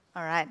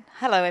All right.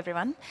 Hello,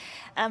 everyone.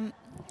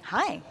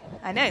 Hi.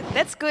 I know,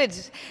 that's good.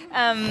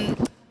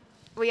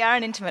 We are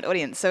an intimate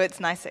audience, so it's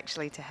nice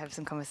actually to have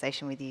some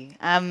conversation with you.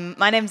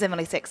 My name's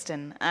Emily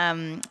Sexton.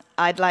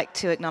 I'd like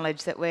to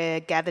acknowledge that we're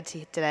gathered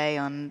today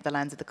on the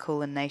lands of the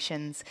Kulin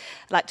Nations.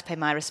 I'd like to pay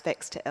my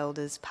respects to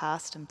elders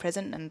past and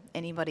present and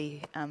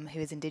anybody who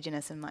is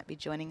Indigenous and might be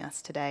joining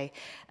us today.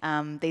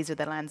 These are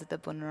the lands of the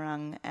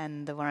Bunurong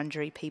and the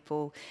Wurundjeri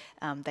people.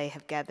 They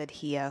have gathered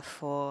here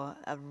for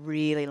a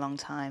really long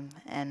time,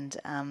 and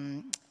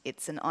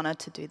it's an honour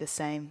to do the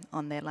same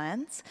on their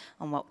lands,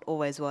 on what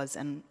always was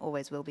and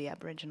always will be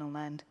Aboriginal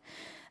land.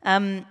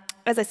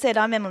 As I said,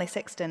 I'm Emily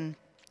Sexton,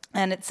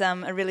 and it's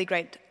a really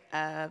great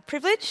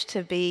privilege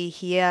to be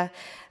here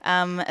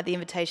at the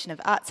invitation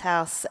of Arts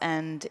House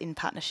and in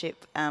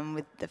partnership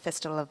with the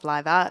Festival of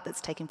Live Art that's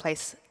taking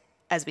place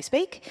as we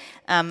speak,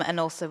 and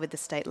also with the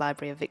State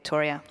Library of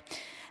Victoria.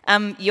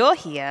 You're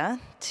here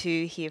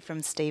to hear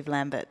from Steve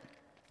Lambert.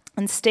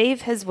 And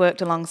Steve has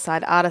worked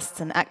alongside artists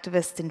and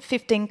activists in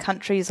 15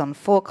 countries on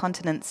 4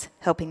 continents,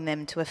 helping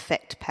them to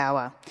effect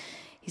power.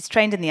 He's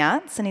trained in the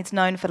arts, and he's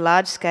known for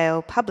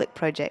large-scale public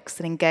projects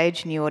that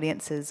engage new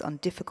audiences on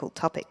difficult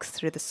topics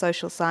through the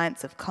social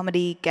science of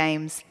comedy,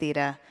 games,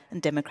 theatre,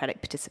 and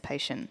democratic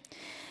participation.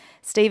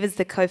 Steve is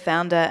the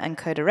co-founder and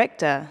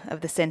co-director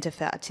of the Centre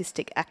for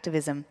Artistic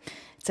Activism.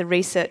 It's a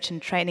research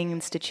and training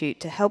institute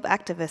to help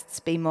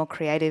activists be more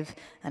creative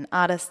and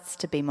artists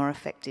to be more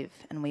effective,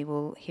 and we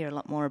will hear a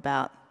lot more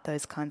about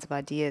those kinds of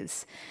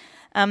ideas.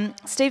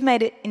 Steve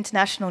made it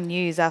international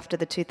news after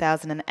the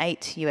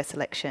 2008 US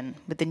election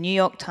with the New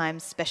York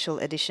Times special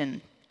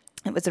edition.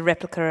 It was a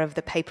replica of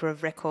the paper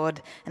of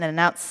record and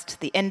announced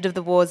the end of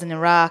the wars in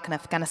Iraq and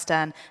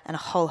Afghanistan and a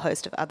whole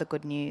host of other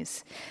good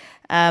news.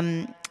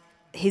 The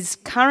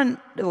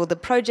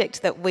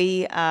project that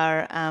we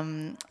are,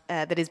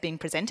 that is being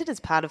presented as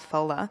part of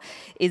FOLA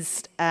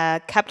is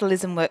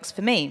Capitalism Works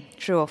for Me,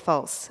 True or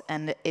False,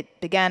 and it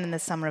began in the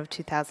summer of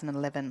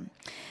 2011.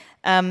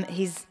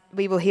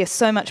 We will hear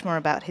so much more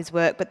about his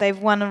work, but they've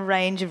won a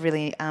range of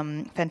really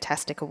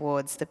fantastic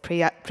awards. The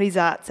Prix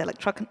Arts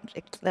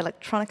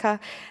Electronica,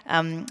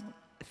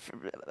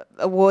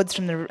 awards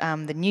from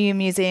the New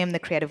Museum, the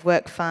Creative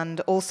Work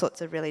Fund, all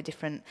sorts of really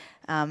different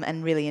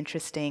and really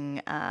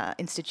interesting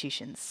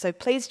institutions. So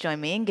please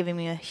join me in giving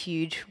me a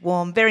huge,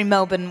 warm, very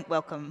Melbourne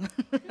welcome.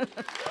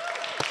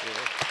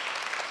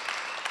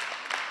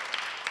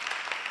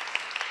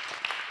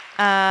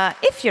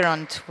 If you're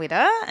on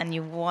Twitter and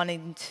you're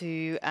wanting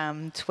to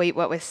tweet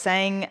what we're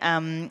saying,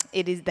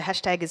 the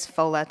hashtag is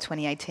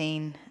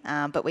FOLA2018,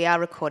 but we are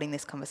recording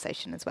this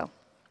conversation as well.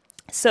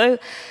 So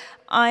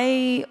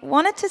I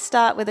wanted to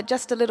start with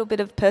just a little bit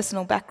of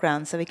personal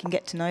background so we can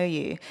get to know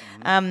you.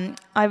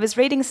 I was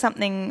reading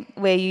something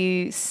where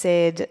you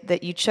said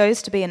that you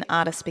chose to be an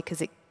artist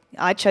because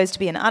I chose to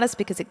be an artist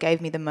because it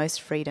gave me the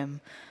most freedom.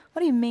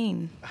 What do you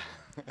mean?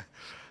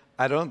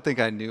 I don't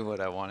think I knew what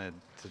I wanted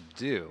to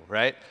do,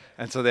 right?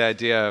 And so the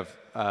idea of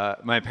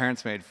my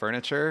parents made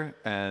furniture,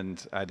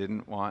 and I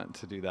didn't want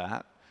to do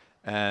that.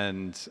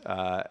 And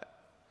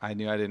I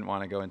knew I didn't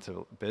want to go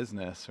into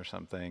business or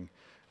something.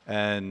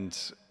 And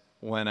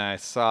when I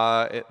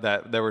saw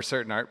that there were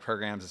certain art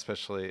programs,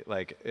 especially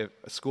like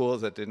schools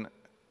that didn't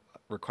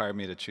require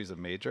me to choose a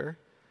major,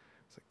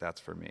 it's like,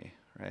 that's for me,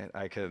 right?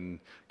 I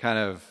can kind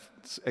of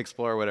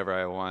explore whatever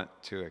I want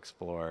to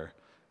explore.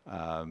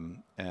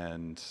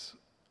 And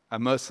I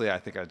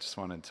think I just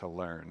wanted to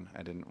learn.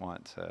 I didn't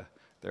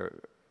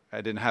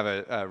have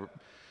a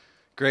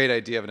great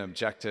idea of an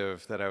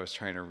objective that I was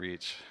trying to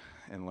reach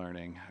in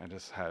learning. I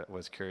just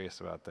was curious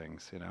about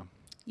things, you know?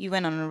 You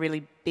went on a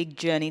really big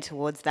journey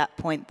towards that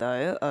point,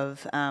 though,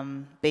 of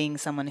being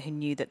someone who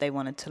knew that they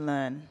wanted to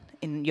learn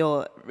in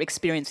your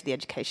experience with the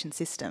education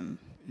system.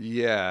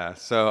 Yeah,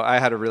 so I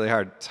had a really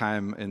hard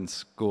time in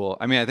school.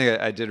 I mean, I think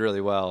I did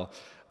really well.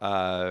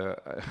 Why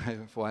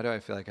do I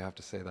feel like I have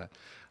to say that?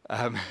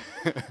 I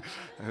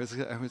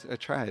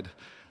tried.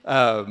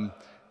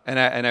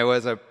 And I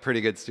was a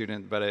pretty good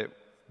student, but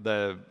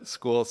the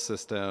school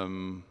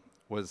system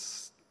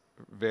was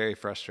very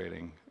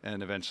frustrating,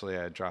 and eventually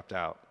I dropped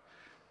out.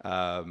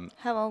 How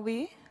old were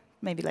you?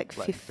 Maybe like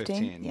 15?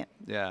 15.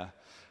 Yeah.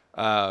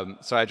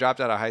 So I dropped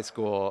out of high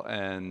school,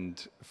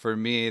 and for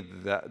me,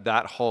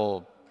 that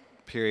whole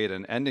period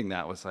and ending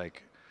that was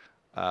like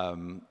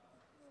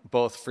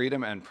both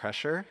freedom and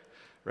pressure,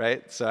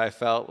 right? So I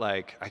felt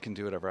like I can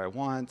do whatever I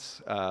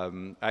want.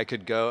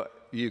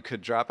 You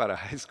could drop out of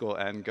high school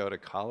and go to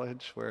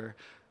college where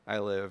I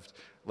lived,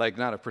 like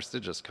not a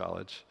prestigious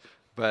college,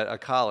 but a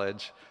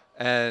college.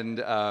 And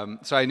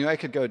so I knew I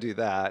could go do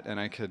that, and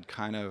I could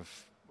kind of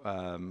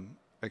learn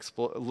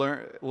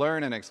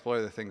and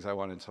explore the things I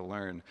wanted to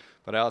learn.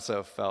 But I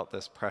also felt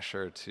this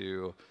pressure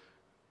to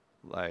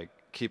like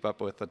keep up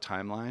with the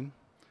timeline,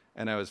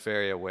 and I was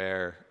very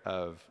aware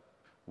of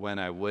when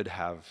I would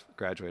have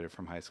graduated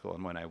from high school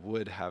and when I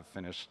would have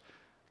finished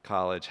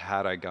college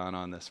had I gone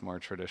on this more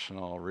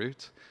traditional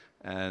route.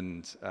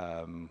 And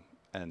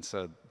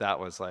so that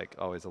was like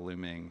always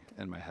looming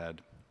in my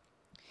head.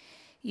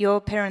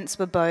 Your parents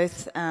were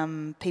both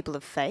people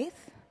of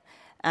faith,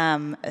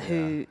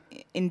 who,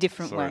 in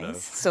different Sort ways,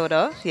 of. sort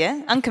of,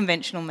 yeah,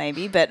 unconventional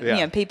maybe, but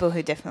Yeah. people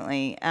who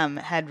definitely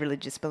had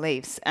religious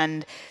beliefs.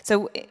 And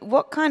so,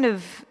 what kind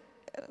of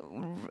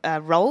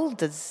role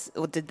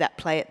did that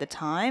play at the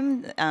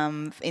time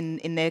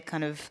in their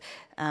kind of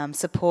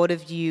support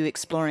of you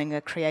exploring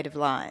a creative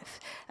life?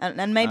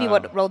 And maybe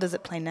what role does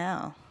it play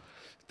now?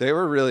 They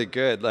were really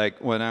good. Like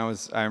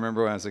I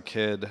remember when I was a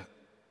kid,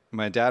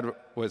 my dad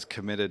was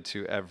committed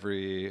to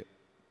every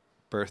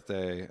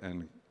birthday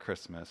and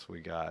Christmas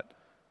we got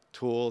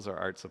tools or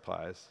art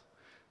supplies.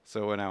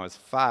 So when I was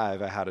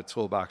 5, I had a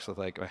toolbox with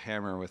like a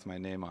hammer with my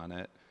name on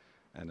it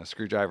and a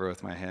screwdriver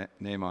with my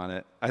name on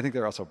it. I think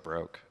they're also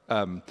broke.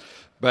 And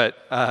like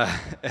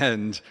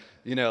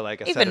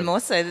a set Even of,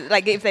 more so,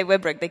 like if they were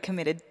broke, they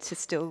committed to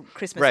still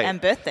Christmas right, and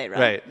birthday, right?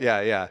 Right,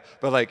 yeah.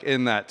 But like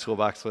in that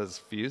toolbox was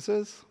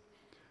fuses.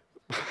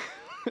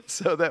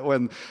 So that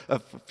when a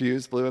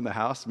fuse blew in the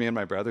house, me and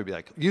my brother would be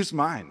like, use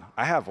mine.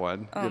 I have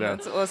one. Oh,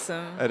 that's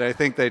awesome. And I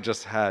think they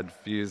just had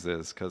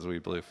fuses because we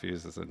blew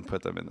fuses and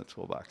put them in the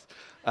toolbox.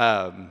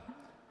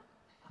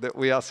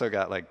 We also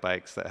got like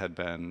bikes that had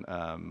been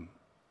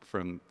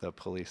from the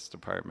police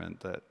department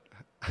that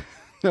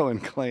no one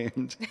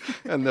claimed,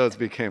 and those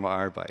became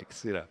our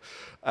bikes,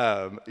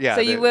 Yeah.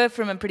 So you were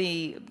from a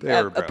pretty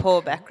a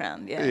poor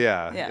background, yeah.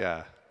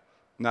 Yeah.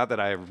 Not that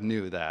I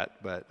knew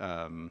that, but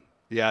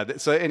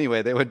so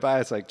anyway, they would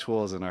buy us like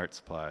tools and art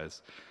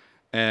supplies,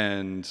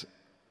 and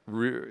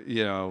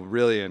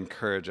really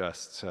encourage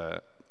us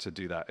to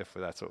do that if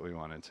that's what we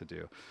wanted to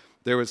do.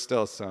 There was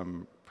still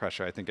some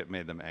pressure. I think it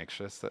made them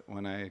anxious that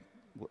when I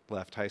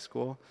left high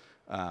school,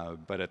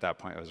 but at that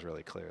point it was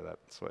really clear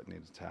that's what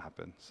needed to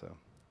happen. So.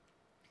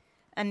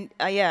 And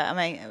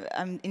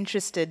I'm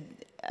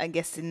interested, I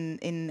guess,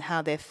 in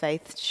how their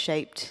faith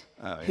shaped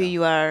who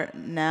you are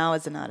now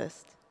as an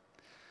artist.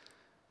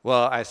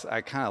 Well,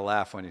 I kind of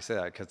laugh when you say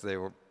that because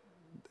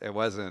it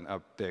wasn't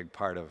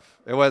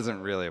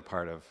really a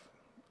part of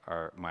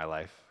my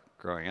life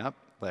growing up.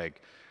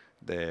 Like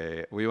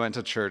we went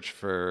to church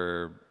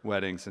for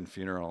weddings and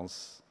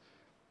funerals,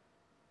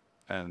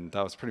 and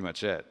that was pretty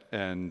much it.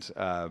 And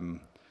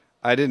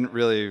I didn't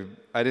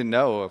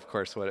know, of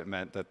course, what it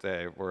meant that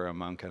they were a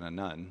monk and a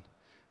nun.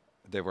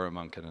 They were a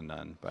monk and a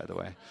nun, by the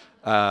way.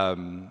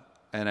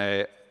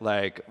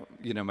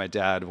 And my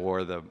dad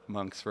wore the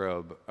monk's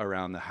robe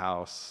around the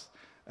house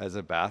as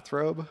a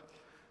bathrobe.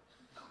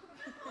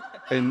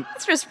 And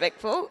it's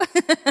respectful.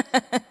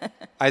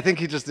 I think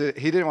he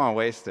didn't want to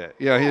waste it.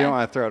 He didn't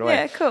want to throw it away.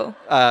 Yeah, cool.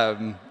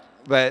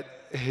 But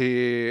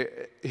he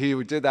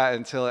did that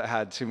until it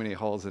had too many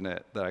holes in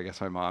it that I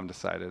guess my mom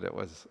decided it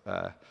was,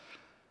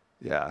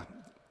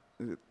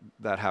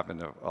 that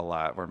happened a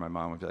lot where my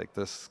mom would be like,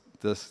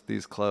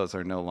 these clothes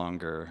are no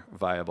longer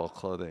viable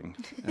clothing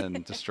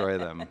and destroy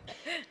them.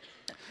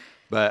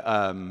 But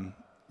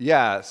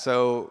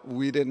so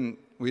we didn't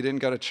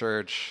go to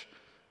church.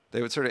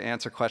 They would sort of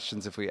answer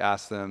questions if we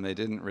asked them. They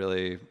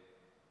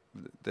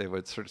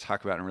would sort of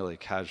talk about it in a really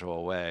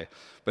casual way.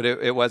 But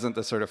it wasn't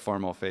the sort of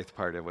formal faith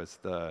part, it was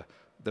the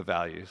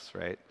values,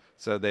 right?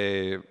 So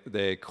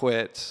they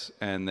quit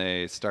and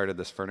they started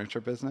this furniture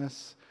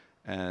business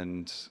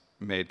and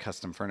made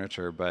custom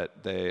furniture,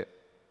 but they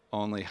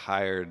only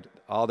hired,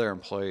 all their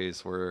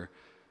employees were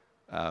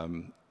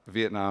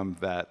Vietnam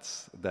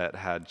vets that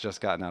had just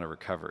gotten out of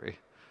recovery.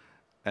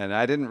 And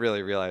I didn't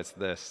really realize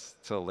this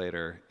till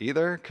later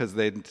either, because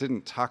they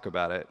didn't talk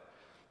about it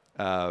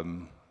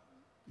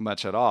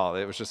much at all.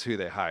 It was just who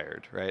they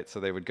hired, right? So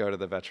they would go to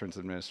the Veterans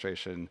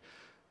Administration,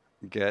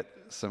 get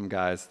some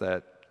guys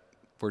that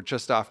were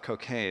just off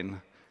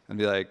cocaine, and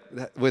be like,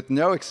 with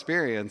no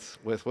experience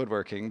with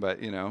woodworking, but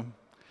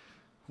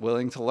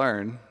willing to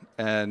learn.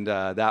 And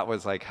that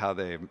was like how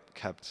they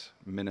kept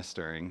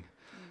ministering.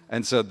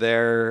 And so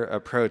their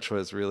approach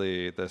was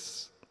really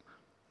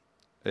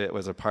it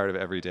was a part of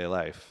everyday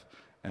life.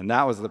 And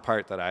that was the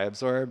part that I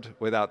absorbed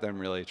without them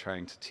really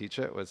trying to teach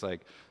it, was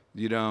like,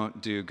 you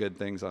don't do good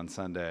things on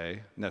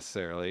Sunday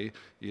necessarily.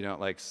 You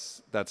don't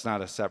that's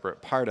not a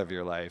separate part of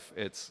your life.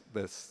 It's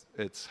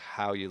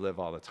how you live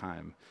all the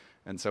time.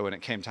 And so when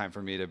it came time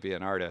for me to be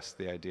an artist,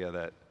 the idea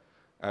that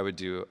I would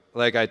do,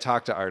 I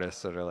talk to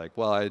artists that are like,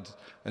 well, I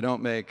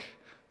don't make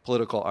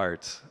political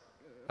art.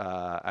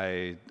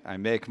 I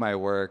make my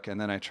work and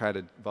then I try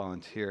to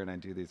volunteer and I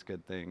do these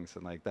good things,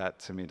 and that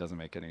to me doesn't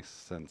make any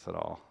sense at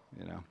all,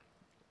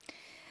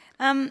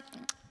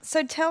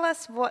 So tell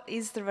us, what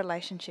is the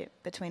relationship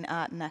between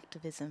art and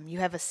activism? You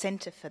have a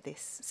centre for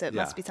this, so it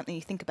must be something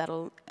you think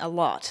about a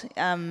lot.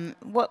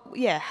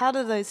 How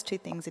do those two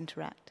things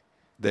interact?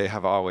 They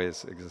have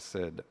always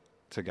existed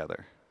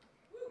together.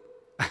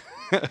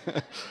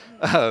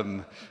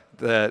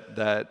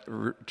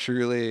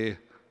 Truly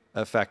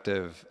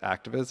effective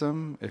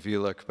activism, if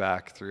you look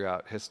back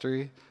throughout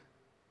history,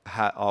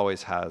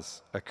 always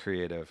has a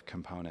creative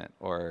component,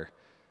 or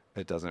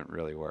it doesn't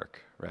really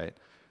work, right?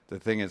 The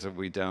thing is that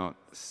we don't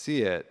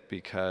see it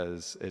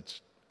because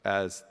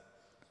as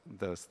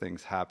those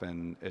things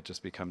happen, it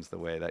just becomes the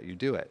way that you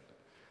do it.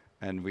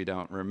 and we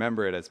don't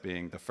remember it as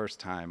being the first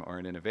time or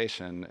an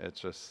innovation. It's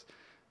just,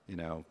 you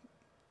know,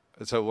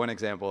 so one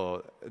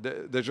example,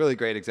 there's really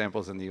great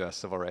examples in the US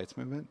civil rights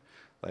movement,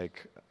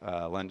 like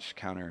lunch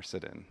counter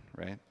sit-in,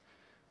 right?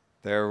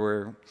 There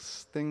were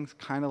things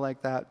kind of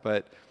like that,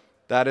 but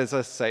that is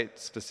a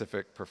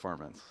site-specific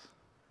performance,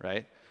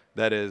 right?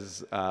 That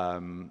is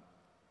in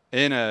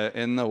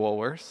the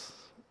Woolworths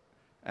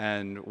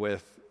and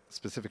with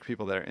specific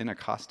people that are in a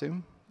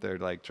costume. They're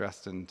like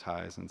dressed in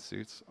ties and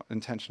suits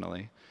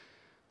intentionally.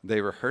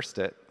 They rehearsed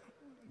it.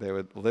 They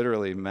would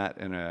literally met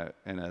in I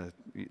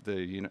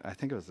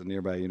think it was the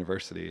nearby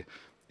university,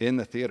 in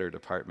the theater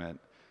department,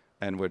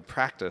 and would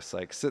practice,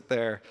 like sit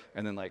there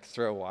and then like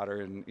throw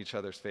water in each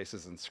other's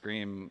faces and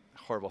scream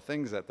horrible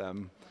things at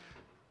them.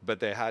 But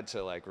they had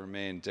to like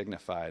remain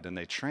dignified, and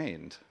they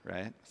trained,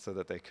 right, so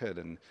that they could.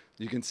 And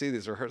you can see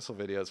these rehearsal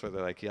videos where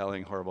they're like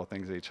yelling horrible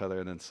things at each other,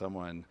 and then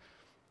someone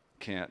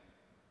can't,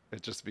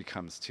 it just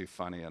becomes too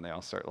funny and they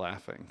all start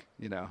laughing,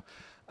 you know.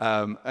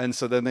 And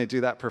so then they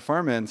do that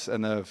performance,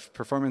 and the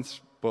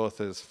performance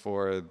both is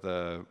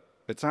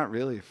it's not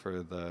really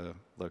for the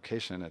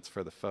location, it's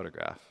for the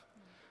photograph.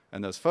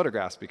 And those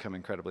photographs become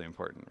incredibly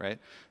important, right?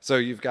 So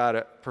you've got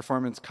a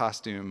performance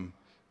costume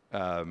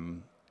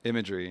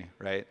imagery,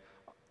 right?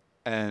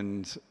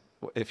 And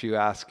if you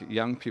ask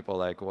young people,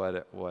 like,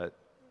 what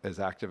is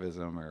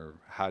activism, or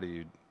how do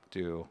you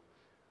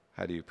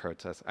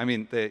protest? I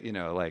mean,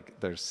 like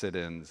there's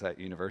sit-ins at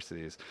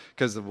universities,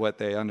 because what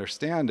they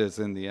understand is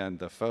in the end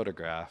the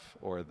photograph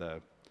or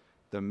the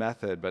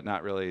method, but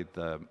not really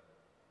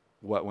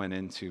what went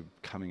into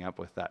coming up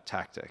with that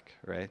tactic,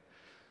 right?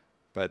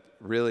 But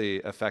really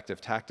effective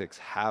tactics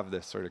have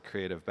this sort of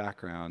creative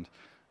background,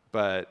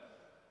 but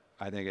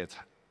I think it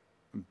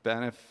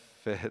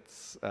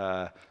benefits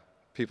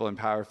people in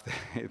power if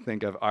they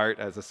think of art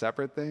as a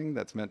separate thing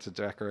that's meant to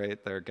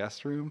decorate their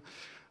guest room,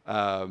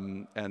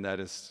 and that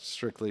is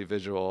strictly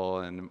visual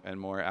and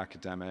more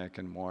academic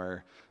and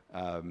more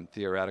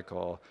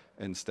theoretical,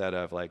 instead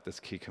of like this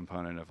key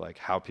component of like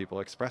how people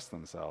express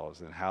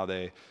themselves and how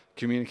they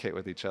communicate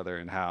with each other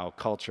and how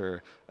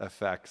culture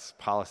affects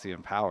policy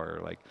and power.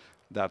 Like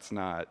that's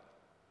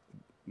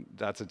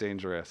a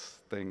dangerous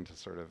thing to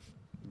sort of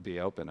be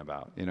open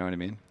about. You know what I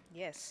mean?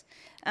 Yes.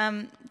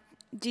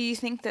 Do you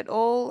think that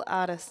all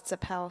artists are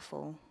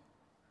powerful?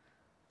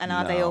 And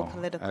are they all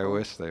political? I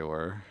wish they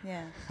were.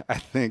 Yeah. I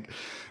think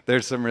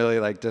there's some really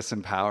like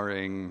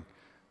disempowering.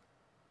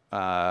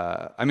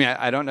 I mean,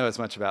 I don't know as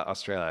much about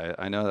Australia.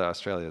 I know that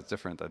Australia is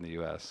different than the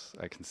U.S.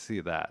 I can see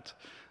that.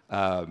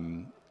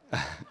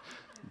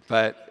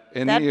 But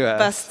in the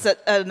U.S.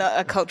 That busts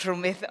a cultural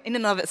myth in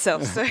and of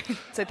itself. So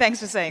thanks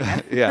for saying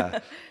that. Yeah.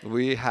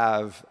 We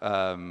have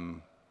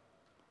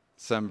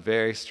some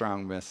very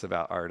strong myths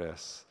about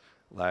artists,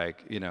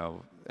 like, you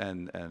know,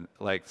 and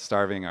like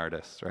starving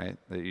artists, right?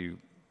 That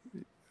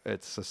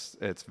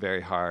it's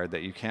very hard,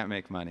 that you can't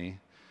make money,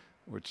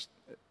 which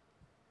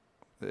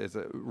is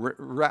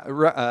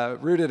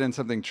rooted in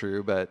something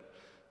true, but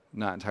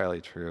not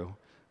entirely true.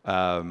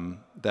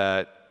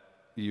 That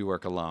you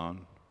work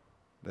alone,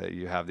 that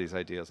you have these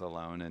ideas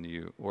alone, and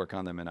you work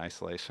on them in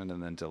isolation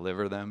and then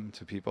deliver them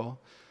to people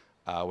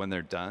when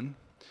they're done,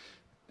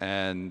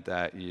 and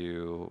that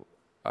you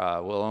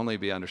will only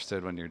be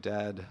understood when you're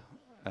dead,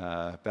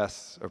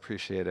 best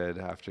appreciated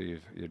after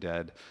you're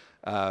dead.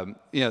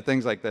 You know,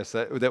 things like this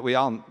that we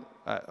all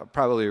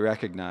probably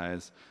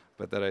recognize,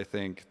 but that I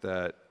think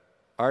that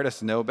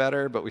artists know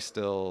better, but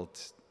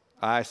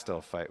I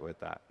still fight with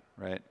that,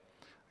 right?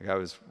 Like I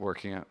was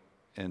working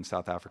in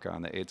South Africa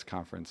on the AIDS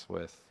conference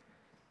with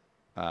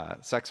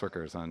sex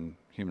workers on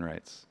human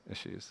rights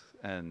issues,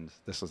 and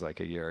this was like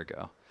a year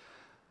ago.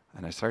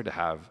 And I started to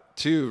have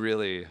two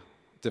really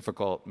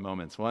difficult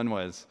moments. One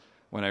was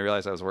when I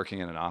realized I was working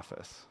in an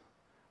office,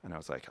 and I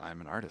was like,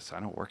 I'm an artist, I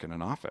don't work in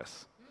an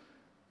office.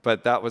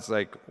 But that was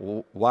like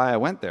why I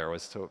went there,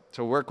 was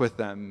to work with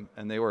them,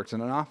 and they worked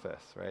in an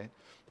office, right?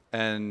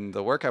 And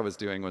the work I was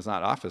doing was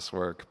not office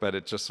work, but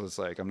it just was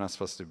like, I'm not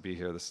supposed to be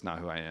here, this is not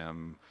who I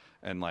am,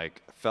 and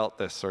like felt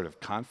this sort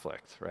of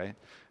conflict, right?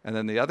 And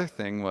then the other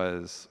thing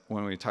was,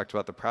 when we talked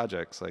about the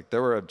projects, like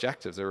there were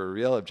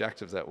real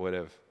objectives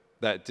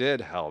that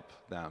did help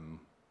them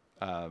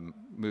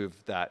move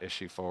that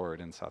issue forward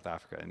in South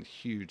Africa, and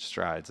huge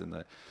strides in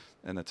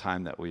the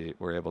time that we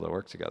were able to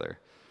work together.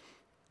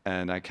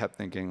 And I kept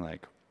thinking,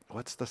 like,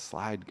 what's the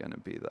slide gonna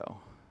be though?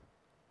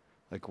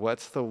 Like,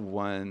 what's the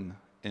one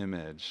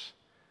image,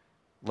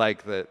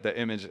 like the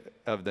image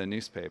of the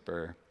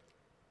newspaper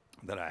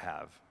that I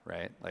have,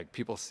 right? Like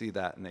people see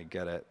that and they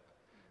get it,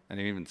 and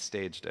I even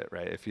staged it,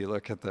 right? If you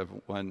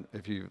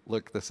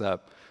look this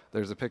up,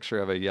 there's a picture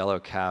of a yellow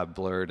cab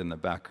blurred in the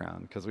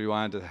background, because we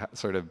wanted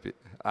to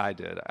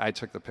I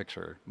took the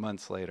picture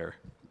months later,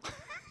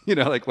 you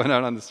know, like went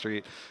out on the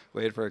street,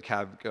 waited for a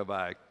cab to go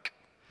by,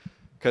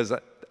 because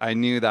I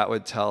knew that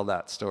would tell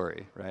that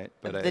story, right?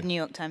 But the New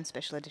York Times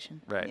special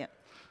edition. Right. Yep.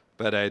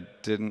 But I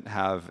didn't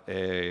have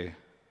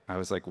I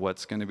was like,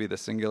 what's going to be the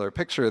singular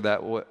picture that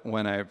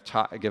when I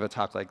give a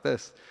talk like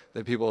this,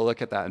 that people will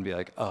look at that and be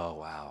like, oh,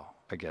 wow,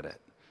 I get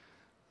it.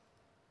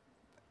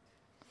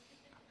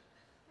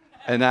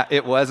 And that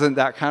it wasn't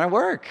that kind of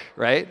work,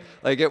 right?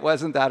 Like it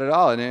wasn't that at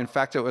all. And in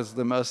fact, it was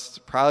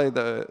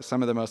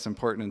some of the most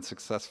important and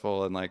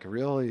successful and like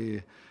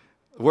really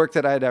work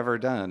that I'd ever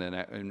done.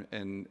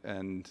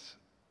 And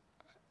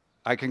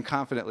I can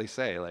confidently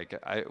say, like,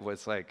 I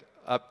was like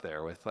up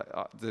there with like,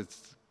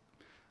 this.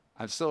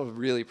 I'm still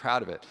really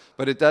proud of it,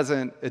 but it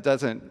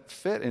doesn't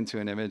fit into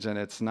an image, and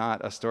it's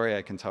not a story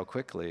I can tell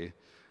quickly.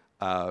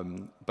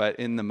 But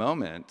in the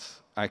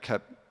moment, I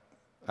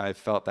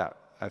felt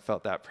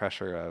that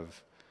pressure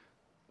of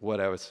what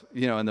I was,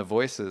 and the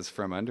voices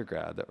from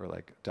undergrad that were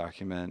like,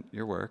 document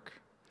your work.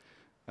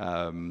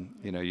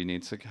 You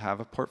need to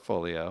have a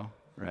portfolio,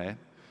 right?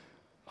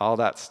 All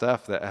that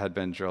stuff that had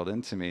been drilled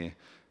into me,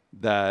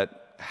 that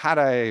had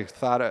I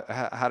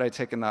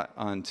taken that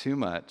on too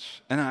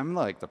much, and I'm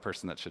like the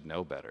person that should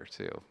know better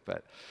too,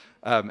 but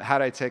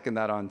had I taken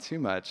that on too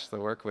much, the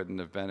work wouldn't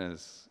have been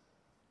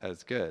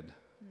as good.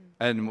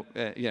 And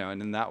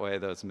and in that way,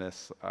 those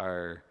myths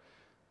are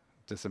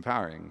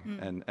disempowering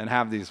and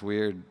have these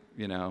weird,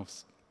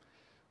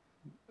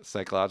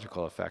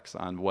 psychological effects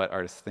on what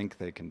artists think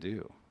they can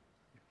do.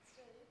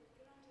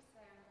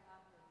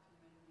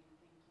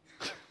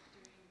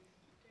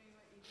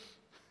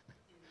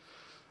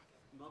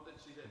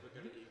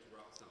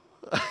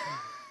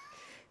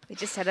 We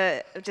just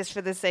had just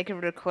for the sake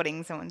of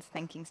recording, someone's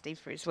thanking Steve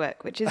for his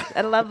work, which is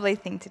a lovely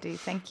thing to do.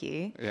 Thank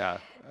you. Yeah,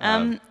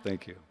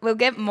 thank you. We'll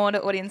get more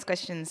to audience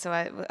questions, so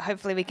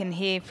hopefully we can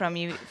hear from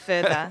you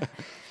further.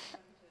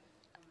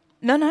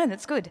 No,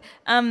 that's good.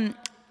 I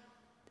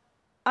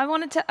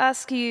wanted to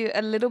ask you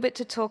a little bit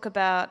to talk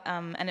about,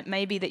 and it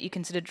may be that you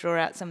can sort of draw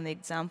out some of the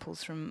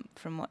examples from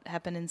what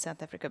happened in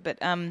South Africa, but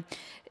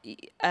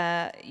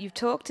you've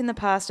talked in the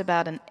past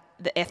about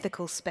the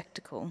ethical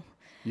spectacle.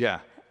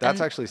 Yeah. That's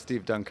actually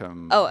Steve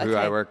Duncombe, who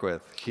I work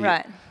with.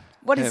 Right.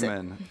 What is it? Him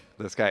and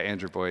this guy,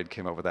 Andrew Boyd,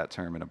 came up with that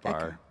term in a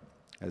bar,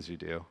 as you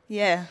do.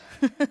 Yeah.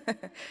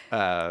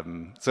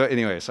 So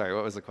anyway, sorry,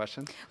 what was the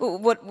question?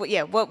 Well,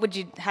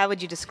 how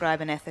would you describe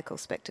an ethical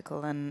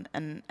spectacle,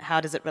 and how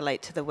does it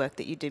relate to the work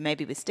that you do,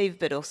 maybe with Steve,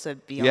 but also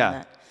beyond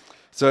that?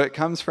 So it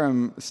comes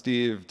from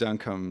Steve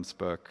Duncombe's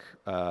book,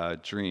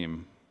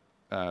 Dream,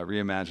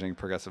 Reimagining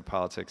Progressive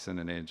Politics in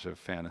an Age of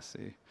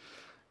Fantasy.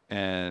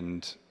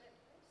 And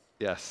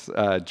yes,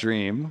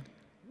 Dream,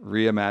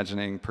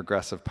 Reimagining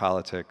Progressive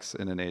Politics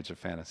in an Age of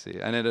Fantasy.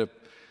 And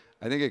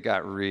I think it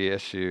got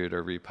reissued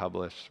or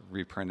republished,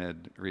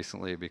 reprinted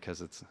recently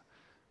because it's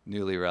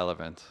newly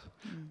relevant.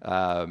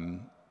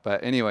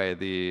 But anyway,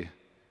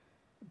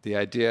 the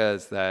idea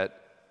is that,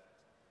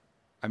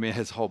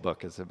 his whole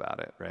book is about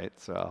it, right?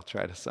 So I'll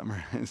try to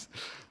summarize.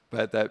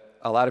 But that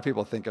a lot of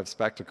people think of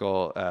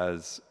spectacle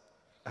as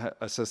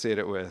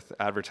associated with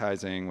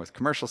advertising, with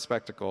commercial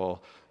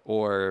spectacle,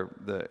 or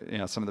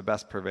some of the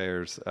best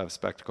purveyors of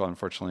spectacle,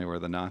 unfortunately, were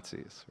the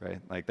Nazis,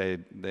 right? Like they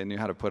knew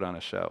how to put on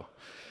a show.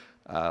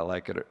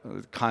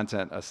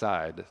 Content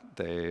aside,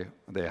 they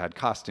had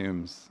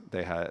costumes,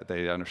 they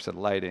understood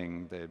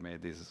lighting, they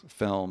made these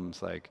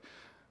films. Like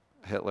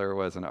Hitler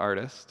was an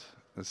artist,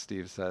 as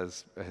Steve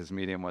says. His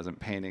medium wasn't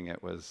painting;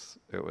 it was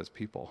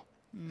people,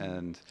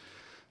 and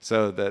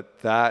so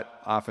that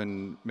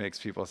often makes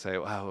people say,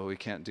 "Wow, well, we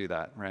can't do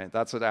that," right?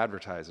 That's what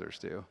advertisers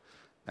do.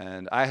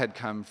 And I had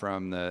come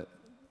from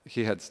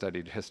he had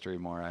studied history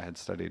more. I had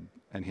studied,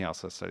 and he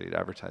also studied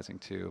advertising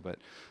too. But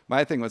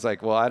my thing was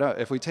like, well,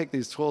 if we take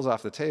these tools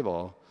off the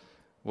table,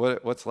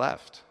 what's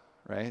left,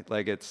 right?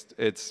 Like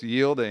it's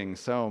yielding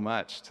so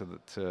much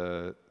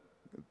to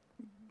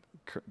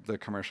the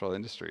commercial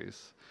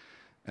industries,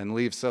 and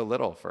leaves so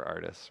little for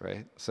artists,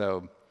 right?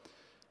 So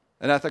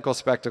an ethical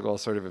spectacle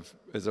sort of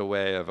is a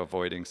way of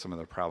avoiding some of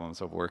the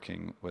problems of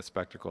working with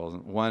spectacles.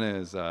 One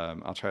is,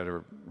 I'll try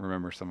to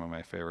remember some of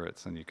my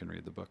favorites, and you can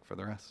read the book for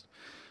the rest,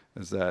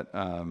 is that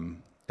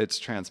it's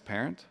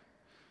transparent.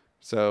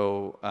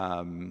 So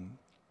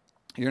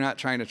you're not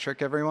trying to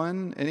trick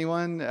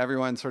anyone.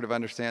 Everyone sort of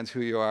understands who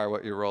you are,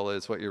 what your role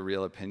is, what your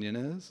real opinion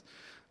is.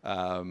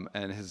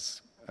 And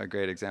a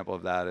great example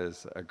of that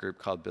is a group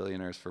called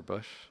Billionaires for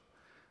Bush,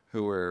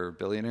 who were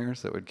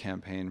billionaires that would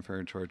campaign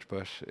for George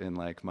Bush in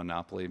like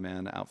Monopoly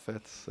Man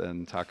outfits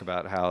and talk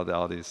about how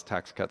all these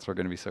tax cuts were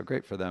going to be so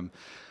great for them.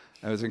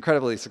 It was an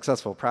incredibly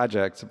successful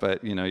project,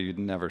 but you'd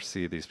never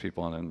see these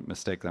people and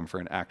mistake them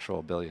for an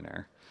actual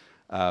billionaire.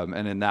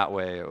 And in that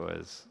way, it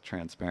was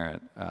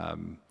transparent.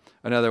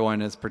 Another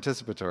one is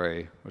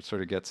participatory, which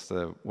sort of gets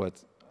to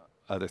what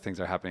other things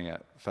are happening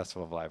at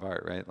Festival of Live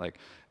Art, right? Like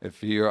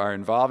if you are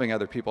involving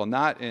other people,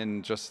 not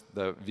in just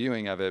the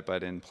viewing of it,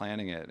 but in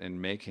planning it and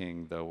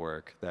making the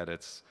work, that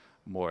it's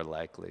more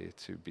likely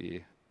to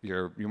be,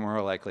 you're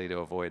more likely to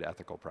avoid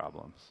ethical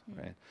problems,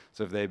 right?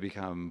 So if they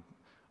become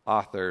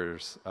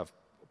authors of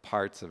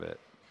parts of it,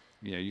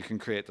 you can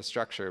create the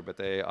structure, but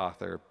they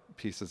author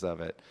pieces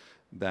of it,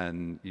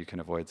 then you can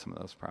avoid some of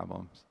those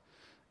problems.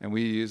 And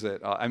we use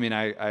it.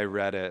 I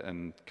read it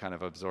and kind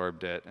of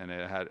absorbed it, and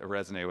it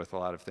resonated with a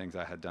lot of things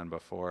I had done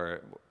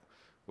before.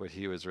 What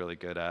he was really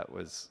good at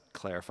was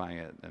clarifying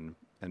it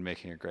and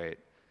making it great.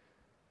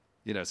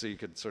 so you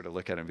could sort of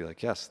look at it and be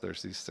like, yes,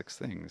 there's these 6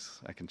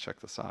 things. I can check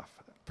this off.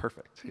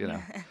 Perfect,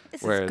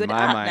 This Where is good in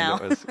my art mind now.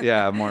 it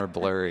was, more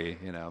blurry,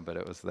 but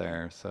it was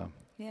there, so.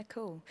 Yeah,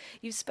 cool.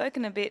 You've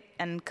spoken a bit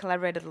and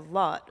collaborated a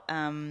lot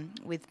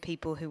with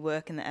people who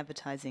work in the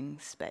advertising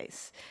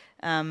space.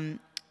 Can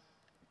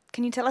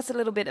you tell us a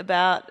little bit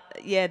about,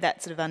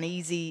 that sort of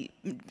uneasy,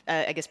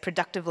 I guess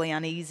productively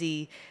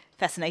uneasy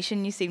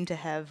fascination you seem to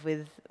have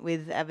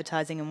with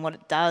advertising and what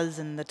it does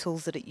and the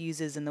tools that it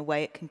uses and the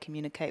way it can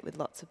communicate with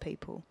lots of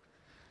people?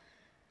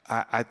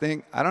 I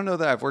think, I don't know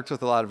that I've worked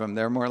with a lot of them.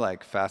 They're more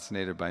like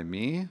fascinated by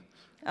me.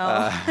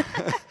 Oh.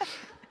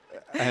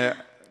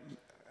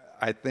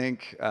 I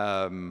think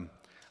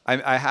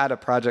I had a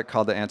project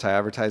called the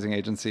Anti-Advertising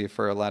Agency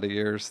for a lot of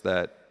years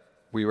that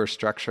we were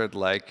structured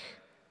like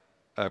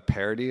a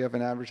parody of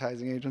an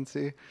advertising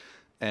agency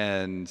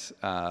and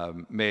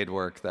made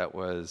work that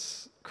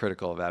was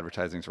critical of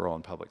advertising's role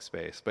in public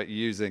space, but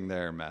using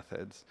their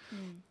methods.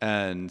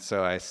 And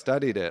so I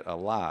studied it a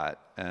lot,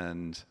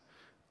 and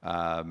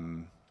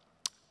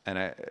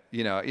I,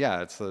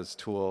 it's those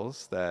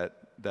tools that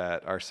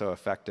are so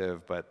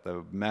effective, but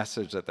the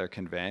message that they're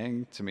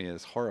conveying to me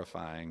is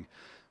horrifying,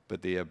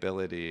 but the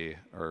ability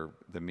or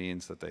the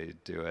means that they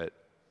do it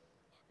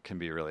can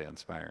be really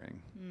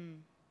inspiring.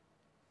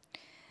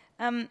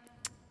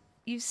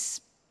 You've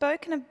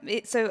spoken a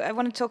bit, so I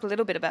want to talk a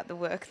little bit about the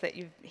work that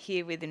you're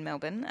here with in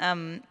Melbourne.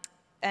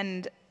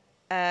 And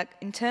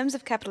in terms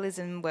of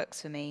Capitalism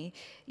Works for Me,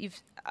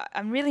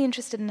 I'm really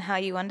interested in how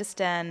you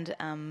understand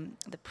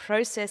the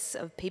process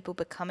of people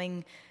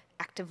becoming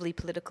actively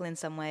political in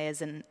some way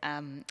as an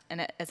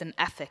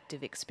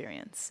affective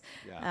experience.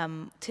 Yeah.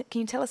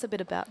 Can you tell us a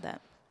bit about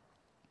that?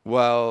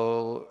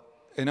 Well,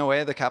 in a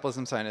way, the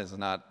capitalism sign is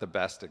not the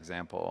best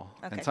example.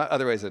 Okay. In some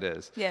other ways, it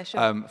is. Yeah,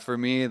 sure. For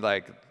me,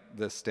 like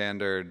the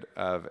standard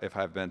of if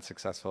I've been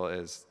successful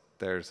is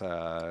there's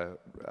a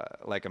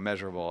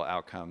measurable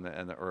outcome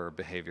or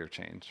behavior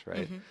change,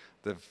 right?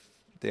 Mm-hmm.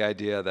 The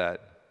idea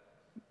that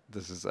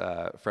this has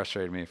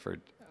frustrated me for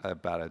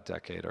about a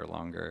decade or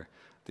longer.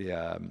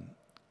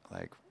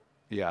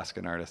 You ask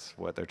an artist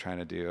what they're trying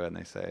to do, and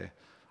they say,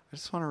 "I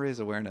just want to raise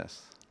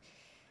awareness."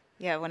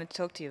 Yeah, I wanted to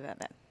talk to you about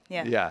that.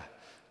 Yeah. Yeah.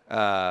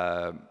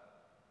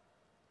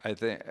 I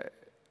think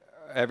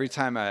every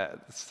time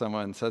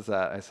someone says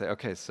that, I say,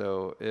 okay,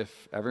 so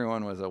if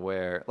everyone was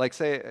aware, like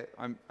say,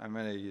 I'm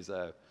going to use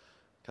a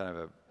kind of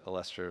a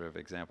illustrative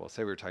example.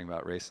 Say we were talking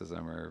about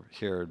racism, or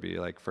here it would be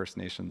like First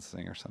Nations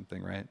thing or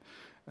something, right?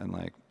 And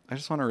like, I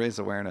just want to raise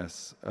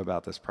awareness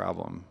about this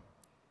problem.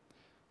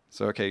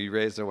 So, okay, you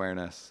raised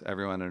awareness,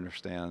 everyone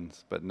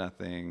understands, but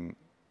nothing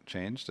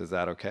changed. Is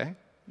that okay?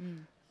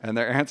 And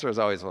their answer is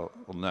always, well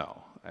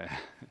no.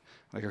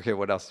 Like, okay,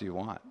 what else do you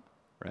want,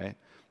 right?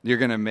 You're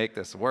going to make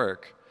this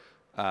work.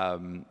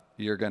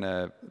 You're going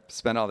to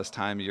spend all this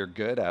time. You're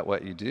good at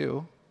what you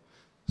do.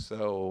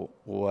 So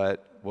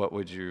what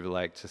would you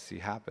like to see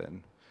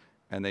happen?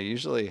 And they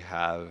usually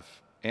have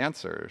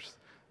answers,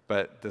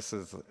 but this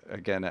is,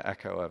 again, an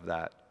echo of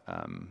that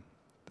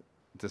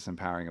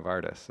disempowering of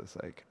artists. It's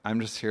like, I'm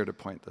just here to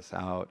point this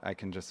out. I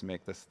can just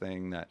make this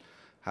thing that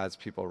has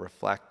people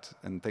reflect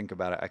and think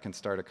about it. I can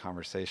start a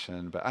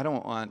conversation, but I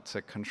don't want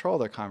to control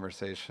the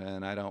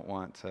conversation. I don't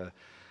want to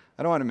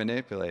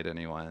manipulate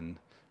anyone,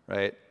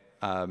 right?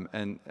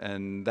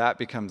 And that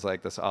becomes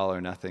like this all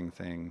or nothing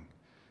thing,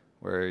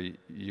 where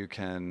you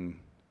can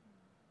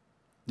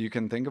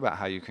think about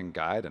how you can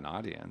guide an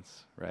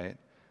audience, right?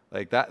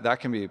 Like that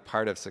can be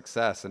part of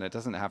success, and it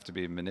doesn't have to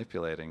be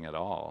manipulating at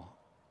all.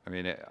 I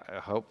mean, I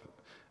hope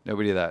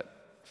nobody that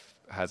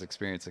has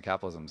experienced the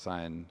capitalism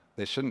sign,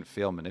 they shouldn't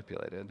feel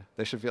manipulated.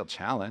 They should feel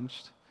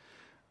challenged,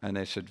 and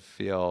they should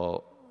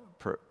feel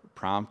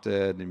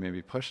prompted and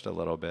maybe pushed a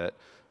little bit.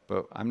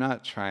 But I'm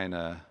not trying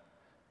to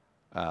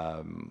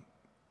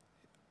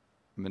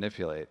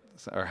manipulate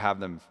or have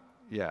them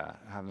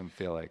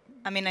feel like.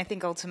 I mean, I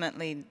think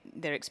ultimately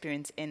their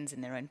experience ends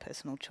in their own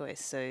personal choice.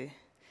 So.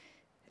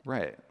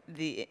 Right.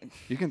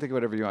 You can think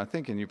whatever you want to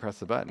think, and you press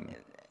the button.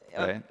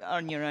 Right?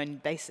 On your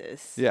own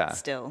basis. Yeah.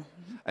 Still.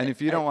 And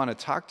if you don't want to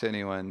talk to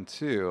anyone,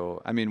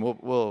 too, I mean,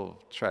 we'll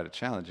try to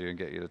challenge you and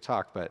get you to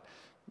talk, but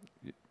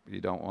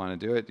you don't want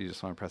to do it. You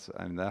just want to press it.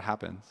 I mean, that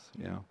happens,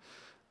 you know.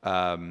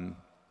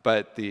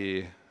 But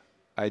the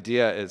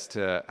idea is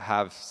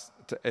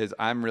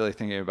I'm really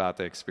thinking about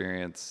the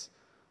experience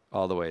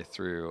all the way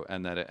through,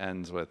 and that it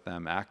ends with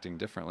them acting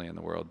differently in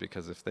the world.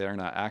 Because if they're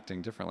not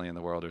acting differently in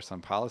the world, or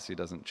some policy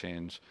doesn't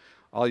change,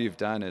 all you've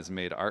done is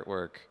made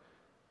artwork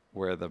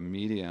where the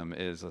medium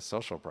is a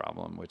social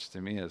problem, which to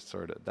me is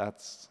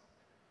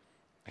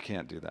I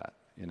can't do that,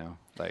 you know,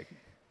 like.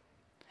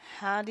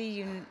 How do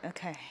you,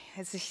 okay,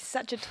 it's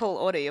such a tall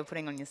order you're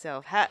putting on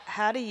yourself.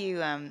 How do you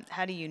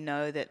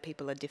know that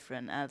people are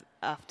different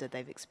after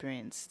they've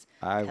experienced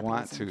capitalism? I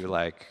want to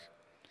like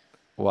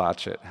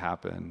watch it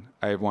happen.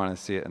 I want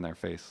to see it in their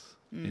face,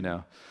 you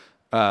know.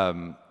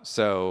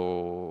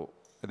 So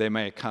they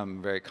may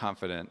come very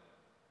confident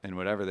in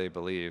whatever they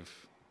believe.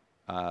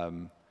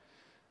 So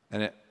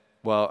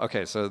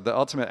the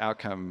ultimate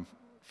outcome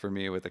for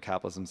me with the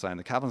capitalism sign.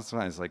 The capitalism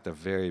sign is like the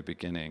very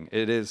beginning.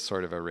 It is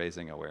sort of a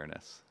raising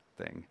awareness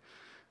thing.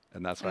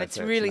 And that's why And I'd it's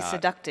say really it's not,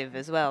 seductive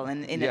as well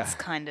in Yeah. its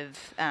kind of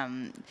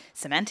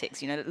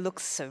semantics. You know, it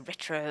looks so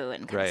retro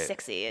and kind of Right.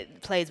 sexy.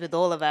 It plays with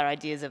all of our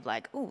ideas of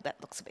like, oh,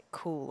 that looks a bit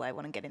cool. I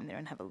want to get in there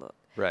and have a look.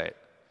 Right.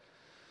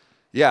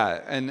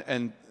 Yeah,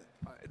 and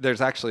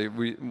there's actually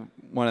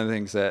one of the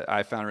things that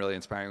I found really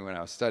inspiring when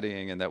I was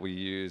studying and that we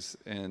use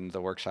in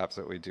the workshops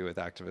that we do with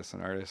activists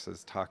and artists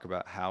is talk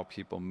about how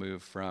people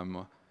move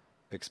from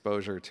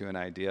exposure to an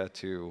idea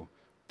to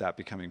that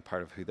becoming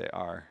part of who they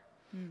are.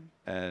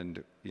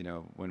 And, you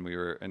know, when we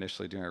were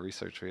initially doing our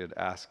research, we had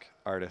asked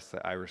artists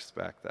that I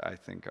respect, that I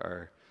think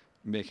are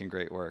making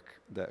great work,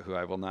 that who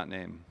I will not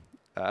name.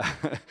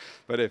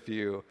 But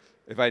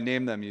if I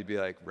name them, you'd be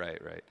like,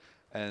 right.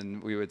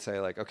 And we would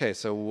say like, okay,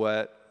 so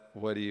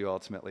what do you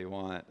ultimately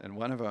want? And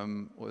one of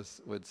them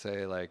would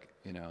say like,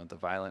 you know, the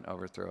violent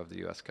overthrow of the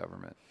U.S.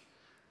 government.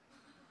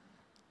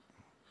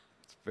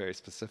 It's very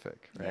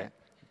specific, right? Yeah.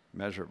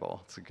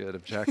 Measurable. It's a good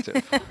objective.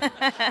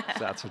 If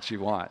that's what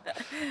you want.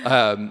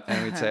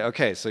 And we'd say,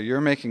 okay, so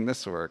you're making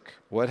this work.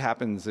 What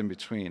happens in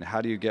between? How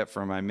do you get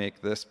from I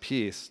make this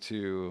piece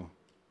to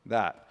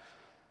that?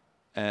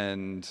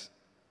 And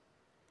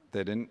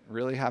they didn't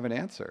really have an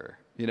answer,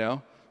 you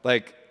know?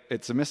 Like,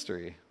 it's a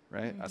mystery,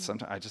 right?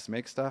 Sometimes I just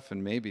make stuff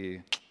and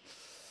maybe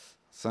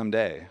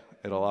someday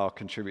it'll all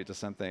contribute to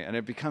something. And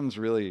it becomes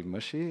really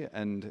mushy.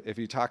 And if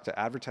you talk to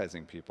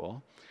advertising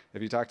people,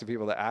 if you talk to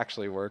people that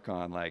actually work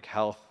on like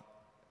health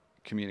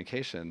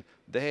communication,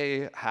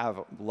 they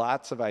have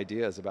lots of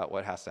ideas about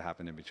what has to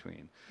happen in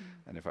between.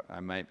 And if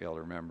I might be able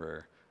to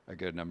remember a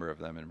good number of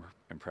them and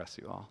impress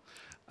you all.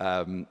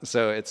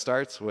 So it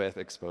starts with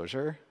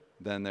exposure,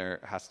 then there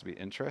has to be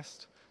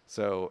interest.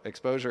 So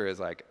exposure is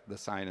like the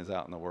sign is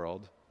out in the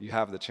world. You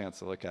have the chance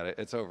to look at it.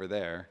 It's over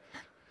there.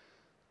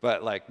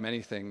 But like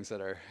many things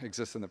that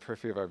exist in the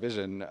periphery of our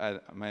vision, I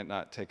might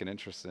not take an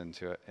interest in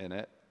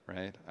it,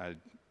 right?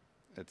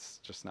 It's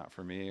just not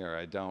for me, or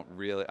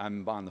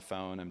I'm on the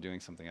phone, I'm doing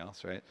something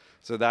else, right?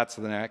 So that's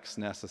the next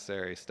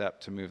necessary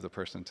step to move the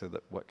person to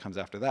what comes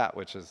after that,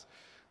 which is,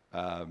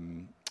 I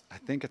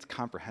think it's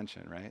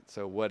comprehension, right?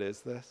 So what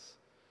is this?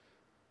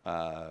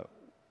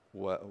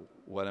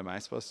 What am I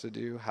supposed to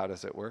do? How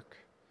does it work?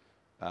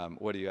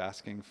 What are you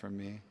asking from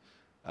me?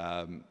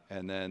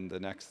 And then the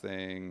next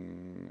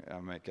thing, I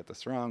might get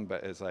this wrong,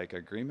 but is like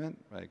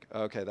agreement. Like,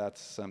 okay,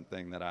 that's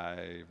something that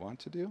I want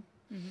to do.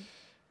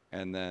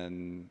 And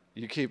then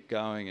you keep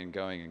going and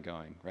going and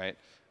going, right?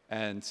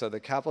 And so the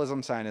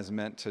capitalism sign is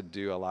meant to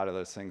do a lot of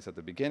those things at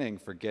the beginning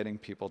for getting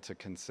people to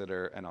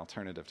consider an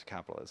alternative to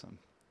capitalism.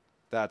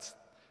 That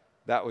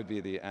would be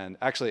the end.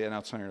 Actually, an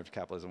alternative to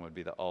capitalism would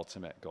be the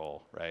ultimate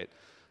goal, right?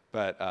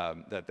 But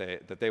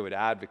that they would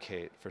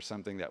advocate for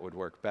something that would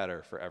work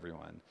better for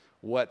everyone.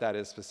 What that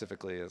is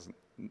specifically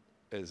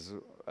is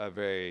a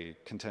very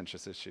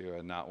contentious issue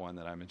and not one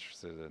that I'm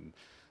interested in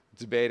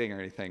debating or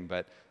anything,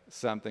 but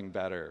something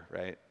better,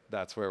 right?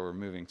 That's where we're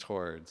moving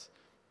towards.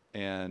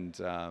 And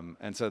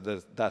so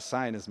the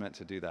sign is meant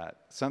to do that.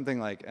 Something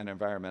like an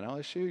environmental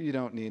issue, you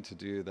don't need to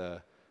do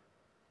the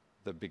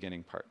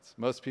beginning parts.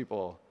 Most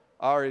people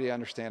already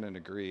understand and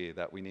agree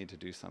that we need to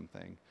do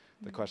something.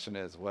 The question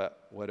is,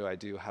 what do I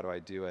do? How do I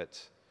do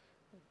it?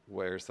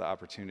 Where's the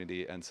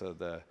opportunity? And so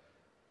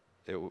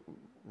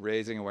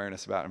raising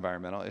awareness about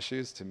environmental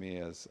issues to me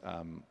is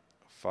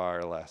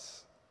far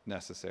less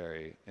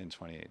necessary in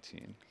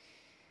 2018.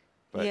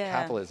 But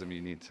capitalism,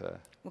 you need to.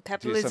 Well,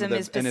 capitalism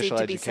is perceived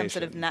to be some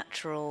sort of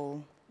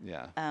natural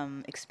yeah.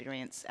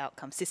 Experience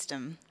outcome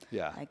system,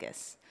 yeah. I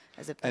guess,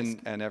 as opposed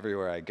and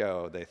everywhere I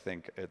go, they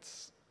think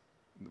it's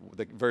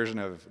the version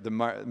of the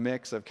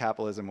mix of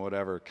capitalism,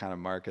 whatever kind of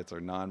markets or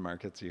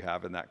non-markets you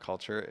have in that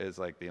culture is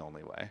like the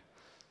only way.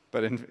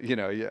 But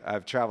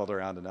I've traveled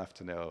around enough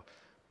to know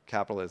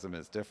capitalism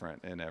is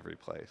different in every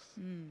place.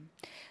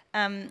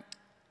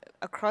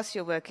 Across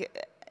your work,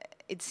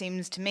 it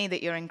seems to me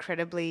that you're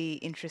incredibly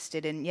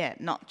interested in,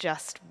 not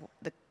just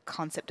the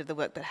concept of the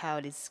work, but how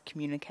it is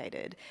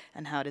communicated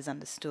and how it is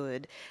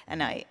understood.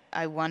 And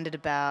I wondered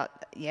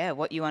about,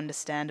 what you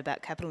understand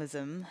about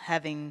capitalism,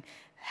 having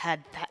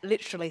had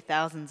literally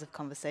thousands of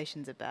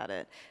conversations about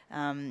it.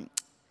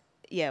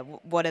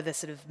 What are the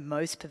sort of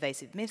most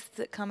pervasive myths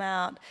that come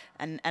out,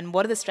 and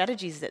what are the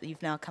strategies that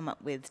you've now come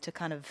up with to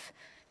kind of,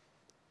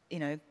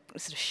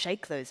 sort of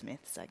shake those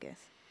myths, I guess?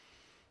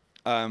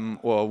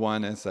 Well,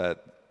 one is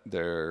that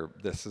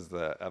this is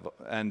the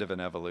end of an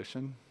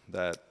evolution,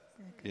 that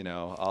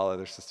all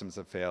other systems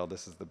have failed,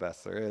 this is the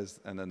best there is.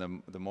 And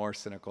then the more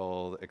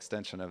cynical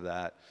extension of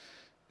that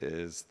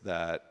is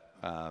that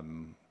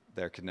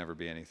there could never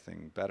be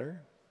anything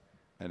better.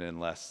 And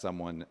unless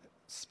someone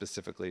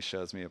specifically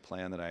shows me a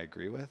plan that I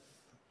agree with,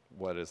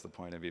 what is the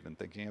point of even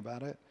thinking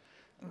about it?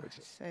 Which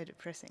is so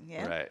depressing,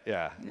 yeah? Right,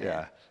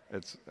 yeah.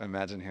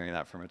 Imagine hearing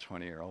that from a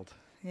 20-year-old.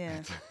 Yeah.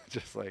 It's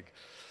just like...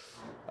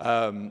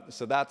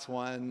 so that's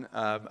one.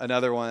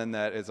 Another one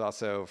that is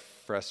also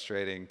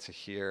frustrating to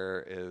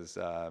hear is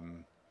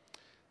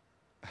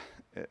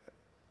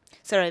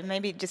Sorry,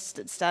 maybe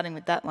just starting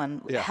with that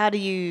one. Yeah. How do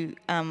you?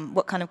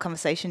 What kind of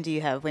conversation do you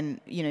have when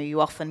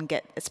you often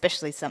get,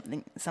 especially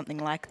something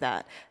like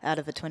that, out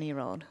of a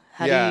 20-year-old?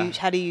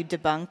 How do you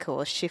debunk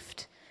or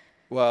shift?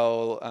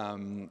 Well,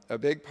 a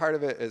big part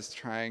of it is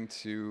trying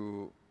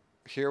to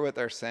hear what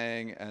they're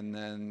saying and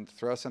then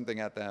throw something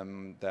at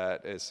them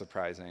that is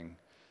surprising,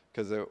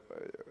 because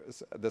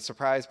the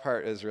surprise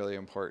part is really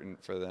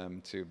important for them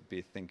to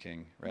be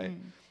thinking, right?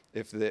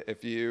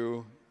 If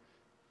you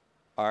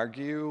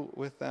argue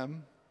with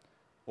them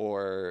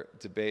or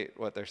debate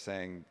what they're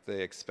saying,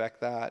 they expect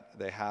that.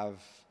 They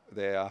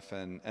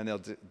often, and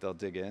they'll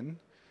dig in,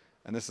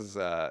 and this is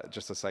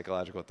just a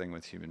psychological thing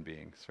with human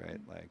beings,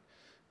 right? Like,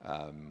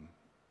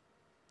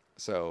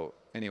 so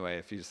anyway,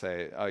 if you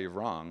say, "Oh, you're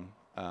wrong,"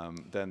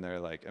 then they're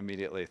like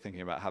immediately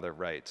thinking about how they're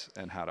right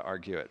and how to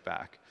argue it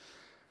back.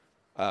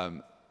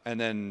 And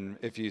then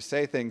if you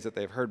say things that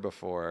they've heard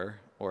before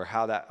or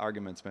how that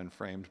argument's been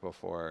framed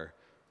before,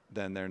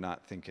 then they're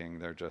not thinking,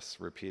 they're just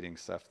repeating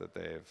stuff that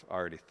they've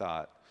already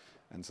thought.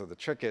 And so the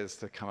trick is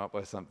to come up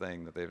with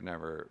something that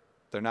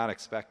they're not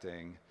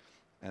expecting.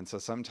 And so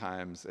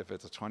sometimes if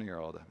it's a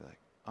 20-year-old, I'll be like,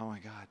 "Oh my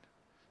God,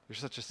 you're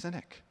such a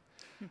cynic."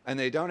 And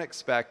they don't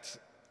expect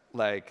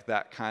like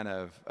that kind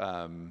of,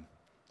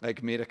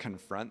 like me to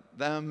confront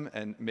them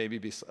and maybe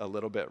be a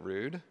little bit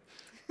rude.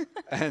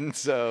 And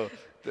so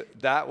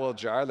that will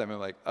jar them. I'm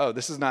like, "Oh,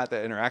 this is not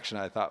the interaction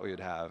I thought we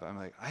would have." I'm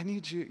like, "I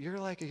need you. You're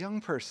like a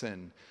young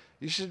person.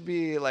 You should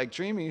be like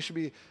dreaming. You should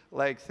be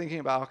like thinking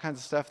about all kinds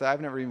of stuff that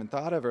I've never even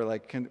thought of or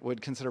like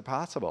would consider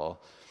possible."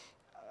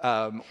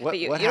 But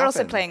you're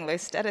also playing low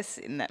status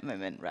in that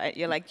moment, right?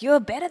 You're like, "You're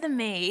better than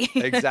me."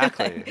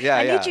 Exactly. Yeah,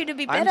 I need you to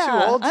be better.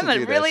 I'm too old I'm to a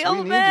do really this. old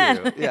We need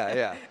man. you.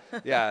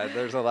 Yeah.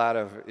 There's a lot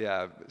of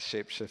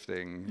shape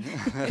shifting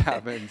that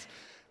happens,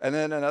 and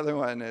then another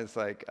one is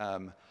like,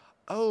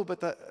 "Oh, but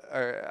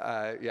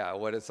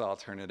what is the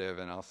alternative?"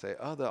 And I'll say,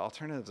 "Oh, the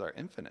alternatives are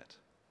infinite.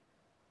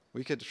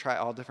 We could try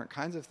all different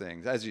kinds of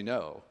things." As you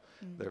know,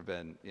 there have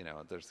been,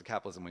 there's the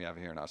capitalism we have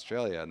here in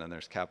Australia, and then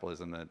there's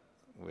capitalism that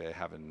we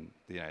have in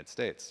the United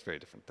States. It's a very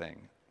different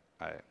thing.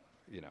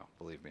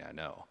 Believe me, I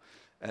know.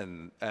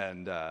 And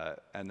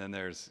then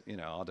there's,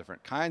 all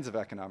different kinds of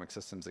economic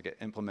systems that get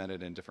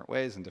implemented in different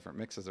ways and different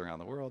mixes around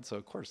the world. So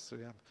of course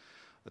we have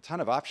a ton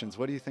of options.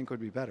 What do you think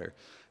would be better?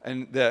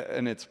 And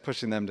it's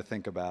pushing them to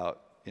think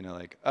about,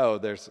 like, "Oh,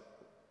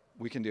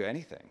 we can do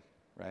anything,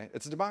 right?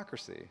 It's a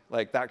democracy,"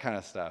 like that kind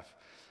of stuff.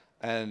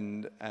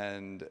 And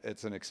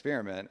it's an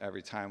experiment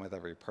every time with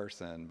every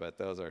person, but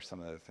those are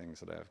some of the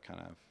things that I've kind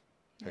of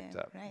picked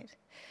up. Right.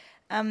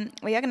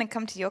 We are going to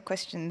come to your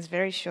questions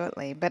very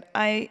shortly, but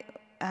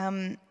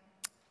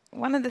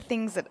one of the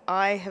things that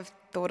I have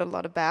thought a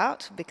lot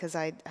about, because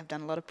I have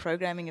done a lot of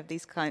programming of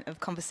these kind of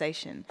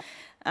conversation,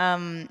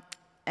 and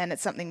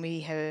it's something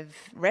we have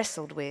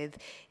wrestled with,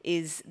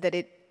 is that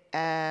it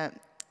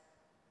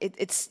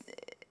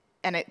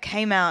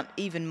came out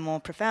even more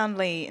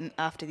profoundly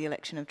after the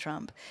election of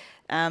Trump,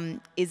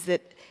 is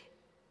that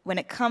when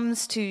it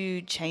comes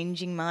to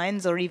changing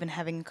minds or even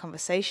having a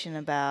conversation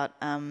about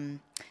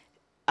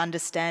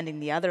understanding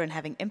the other and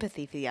having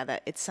empathy for the other,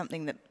 it's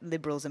something that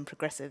liberals and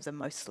progressives are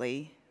most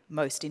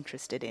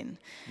interested in.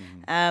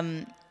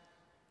 And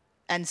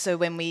so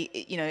when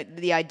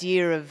the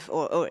idea of,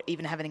 or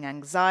even having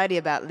anxiety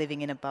about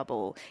living in a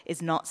bubble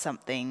is not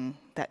something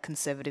that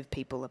conservative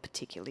people are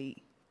particularly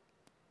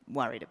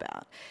worried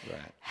about.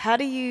 Right. How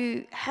do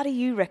you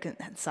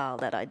reconcile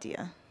that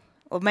idea?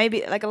 Or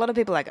maybe, like, a lot of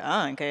people are like,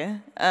 "Oh,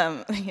 okay."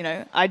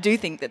 I do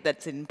think that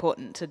that's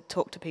important to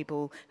talk to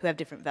people who have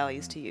different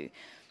values to you.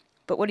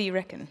 But what do you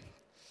reckon?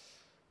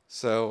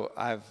 So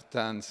I've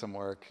done some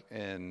work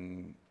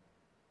in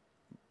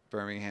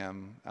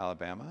Birmingham,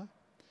 Alabama,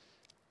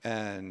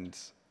 and...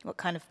 What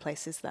kind of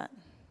place is that?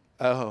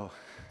 Oh,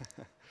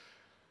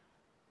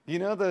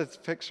 those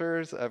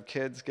pictures of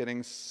kids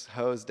getting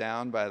hosed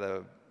down by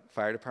the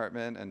fire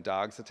department and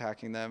dogs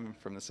attacking them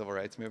from the civil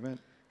rights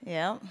movement?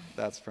 Yeah.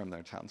 That's from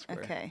their town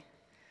square. Okay.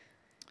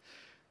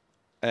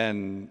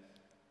 And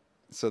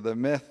so the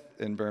myth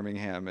in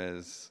Birmingham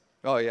is,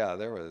 "Oh yeah,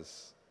 there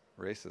was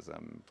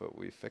racism, but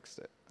we fixed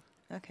it."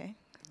 Okay.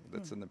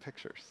 That's in the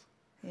pictures.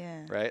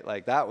 Yeah. Right?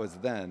 Like that was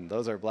then.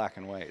 Those are black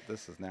and white.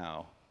 This is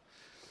now.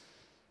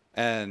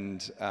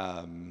 And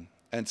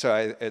so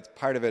it's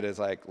part of it is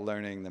like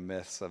learning the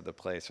myths of the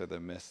place or the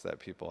myths that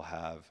people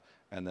have,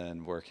 and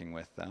then working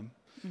with them.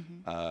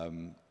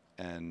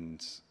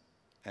 And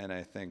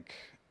I think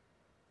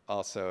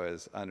also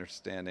is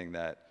understanding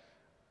that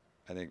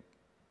I think,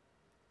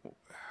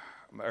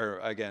 or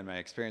again, my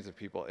experience of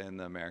people in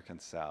the American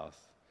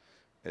South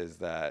is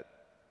that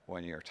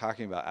when you're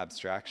talking about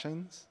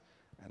abstractions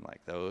and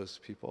like those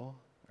people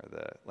or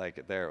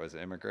there it was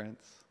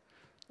immigrants,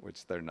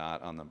 which they're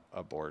not on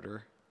a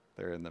border.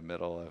 They're in the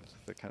middle of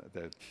the kind of,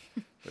 they're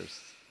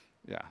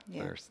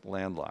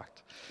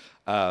landlocked,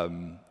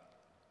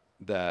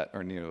 that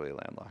are nearly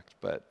landlocked.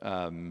 But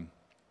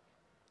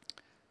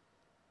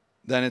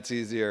then it's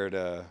easier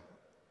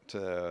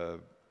to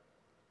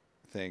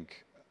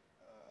think,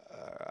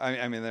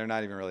 I mean, they're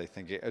not even really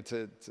thinking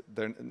to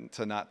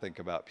not think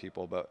about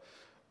people, but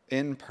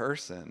in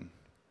person,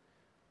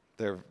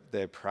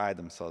 they pride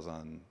themselves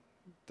on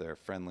their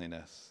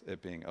friendliness,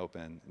 it being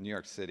open. In New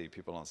York City,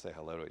 people don't say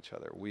hello to each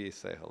other. We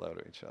say hello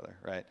to each other,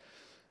 right?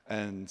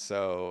 And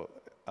so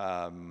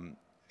there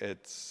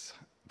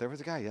was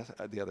a guy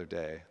the other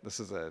day. This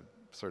is a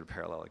sort of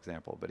parallel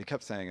example, but he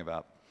kept saying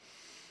about,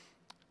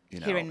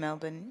 here in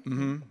Melbourne.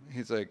 Mm-hmm,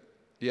 he's like,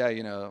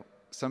 yeah,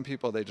 some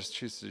people, they just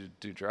choose to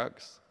do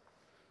drugs,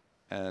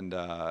 and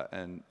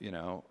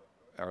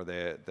or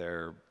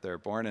they're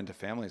born into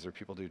families where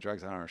people do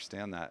drugs. I don't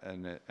understand that.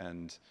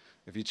 And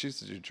if you choose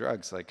to do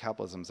drugs, like,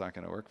 capitalism's not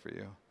going to work for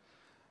you.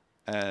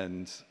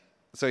 And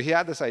so he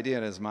had this idea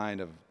in his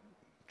mind of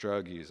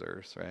drug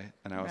users, right?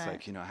 And I was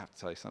like, I have to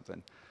tell you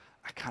something.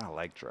 I kind of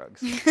like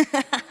drugs. I was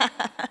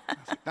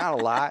like, not a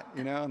lot,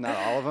 not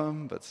all of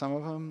them, but some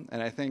of them.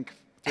 And I think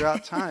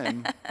throughout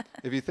time,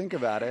 if you think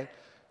about it,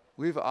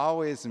 we've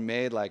always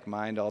made like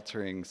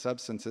mind-altering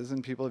substances,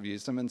 and people have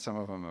used them, and some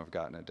of them have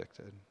gotten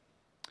addicted.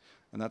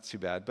 And that's too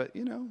bad. But,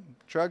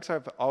 drugs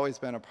have always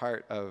been a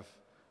part of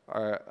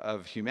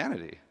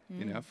humanity,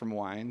 from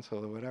wine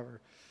to whatever.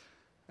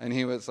 And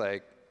he was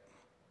like,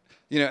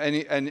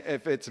 and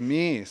if it's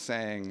me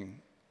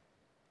saying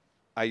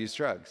I use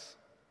drugs,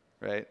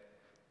 right,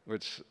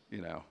 which,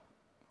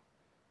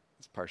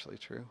 is partially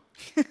true.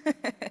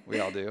 We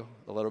all do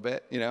a little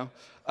bit,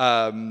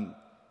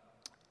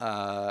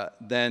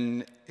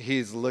 then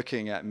he's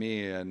looking at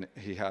me, and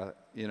he has,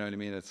 you know what I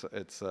mean?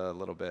 It's a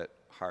little bit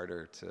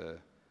harder to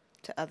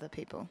other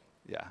people.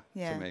 Yeah,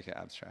 to make it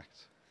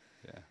abstract.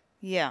 Yeah.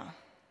 Yeah.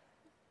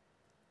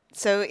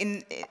 So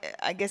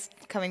I guess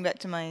coming back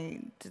to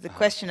the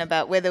question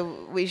about whether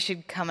we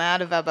should come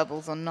out of our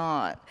bubbles or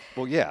not.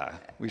 Well, yeah,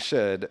 we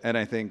should. And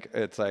I think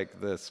it's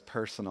like this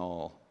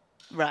personal.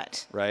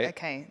 Right. Right?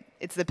 Okay.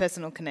 It's the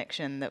personal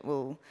connection that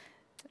will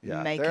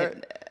make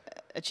it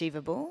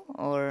achievable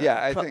or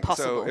I think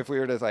possible. So if we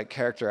were to like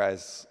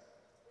characterize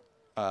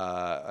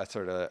a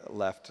sort of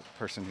left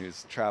person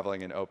who's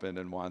traveling and open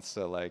and wants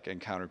to like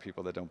encounter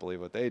people that don't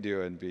believe what they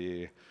do and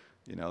be,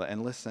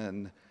 and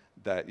listen,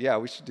 that,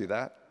 we should do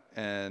that.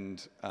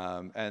 And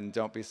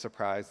don't be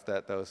surprised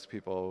that those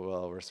people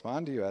will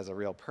respond to you as a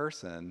real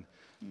person.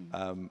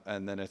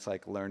 And then it's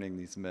like learning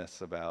these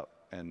myths about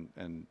and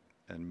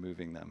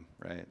moving them,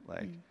 right?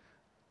 Like,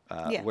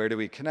 where do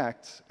we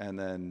connect? And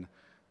then,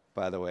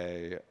 by the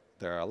way,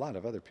 there are a lot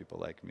of other people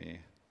like me.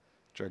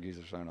 Drug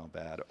users aren't all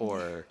bad.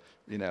 Or,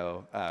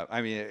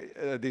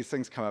 these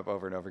things come up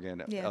over and over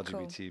again.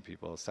 LGBT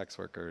people, sex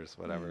workers,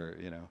 whatever,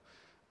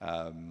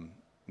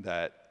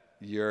 that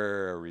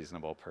you're a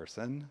reasonable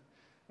person.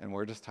 And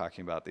we're just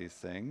talking about these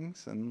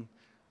things. And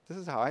this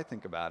is how I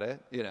think about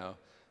it,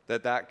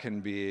 that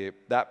can be,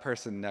 that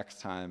person next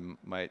time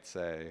might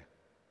say,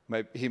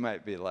 he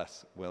might be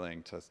less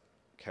willing to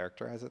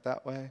characterize it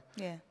that way.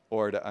 Yeah.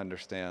 Or to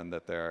understand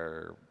that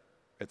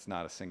it's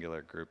not a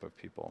singular group of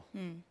people.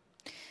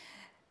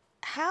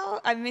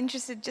 I'm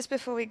interested, just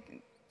before we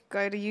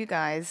go to you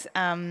guys,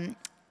 on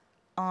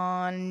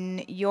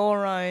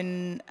your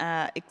own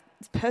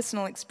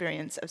personal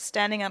experience of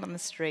standing out on the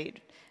street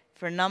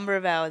for a number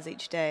of hours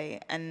each day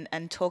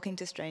and talking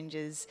to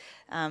strangers.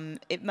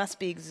 It must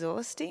be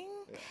exhausting.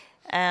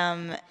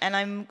 And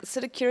I'm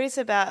sort of curious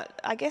about,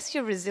 I guess,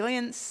 your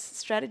resilience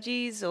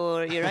strategies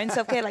or your own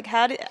self-care.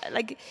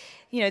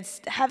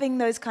 It's having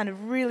those kind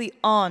of really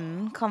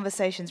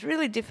conversations,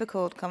 really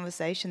difficult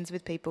conversations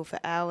with people for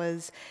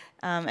hours,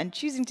 and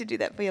choosing to do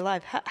that for your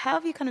life. How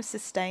have you kind of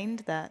sustained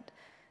that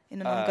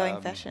in an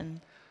ongoing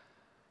fashion?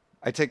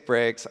 I take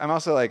breaks. I'm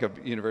also like a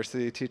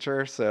university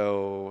teacher,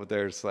 so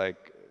there's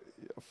like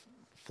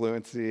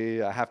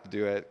fluency. I have to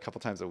do it a couple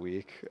times a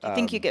week. Do you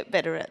think you get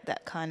better at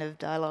that kind of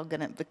dialogue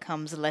and it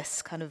becomes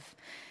less kind of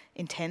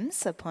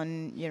intense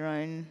upon your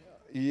own?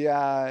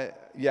 Yeah,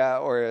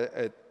 or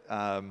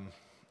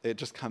it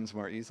just comes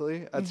more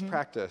easily. It's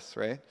practice,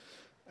 right?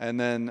 And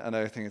then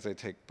another thing is I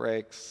take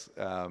breaks.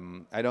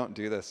 I don't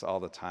do this all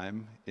the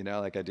time, I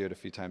do it a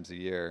few times a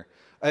year.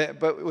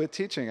 But with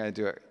teaching, I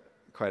do it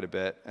quite a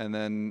bit. And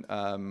then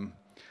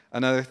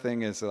another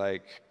thing is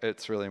like,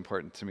 it's really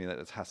important to me that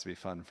it has to be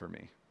fun for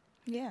me.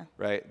 Yeah.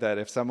 Right? That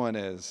if someone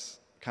is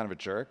kind of a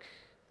jerk,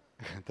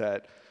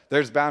 that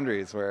there's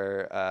boundaries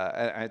where,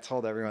 I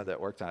told everyone that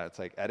worked on it, it's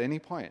like, at any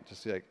point,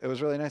 just be like, it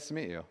was really nice to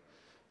meet you.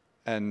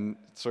 And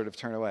sort of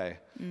turn away.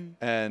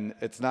 And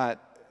it's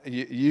not,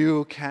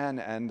 you can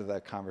end the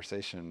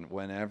conversation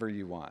whenever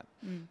you want.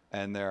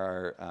 And there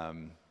are,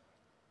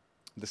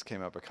 this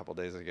came up a couple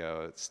days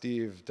ago,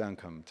 Steve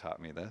Duncombe taught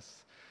me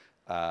this.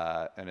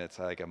 And it's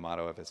like a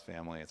motto of his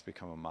family. It's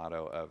become a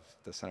motto of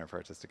the Center for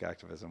Artistic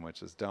Activism,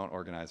 which is don't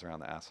organize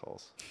around the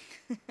assholes.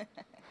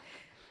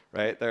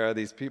 Right? There are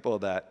these people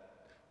that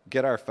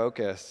get our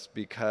focus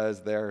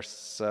because they're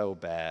so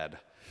bad.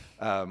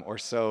 Or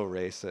so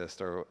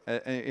racist, or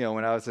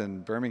when I was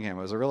in Birmingham,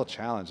 it was a real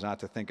challenge not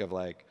to think of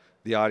like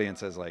the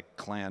audience as like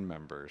Klan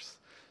members,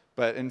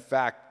 but in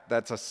fact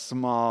that's a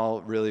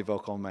small, really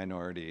vocal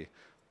minority,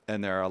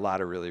 and there are a lot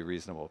of really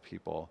reasonable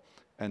people,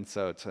 And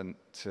so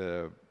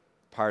to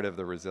part of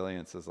the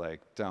resilience is like,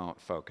 don't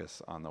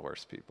focus on the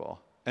worst people.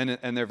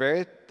 And they're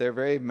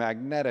very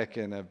magnetic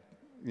in a,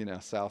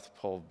 South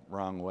Pole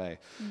wrong way.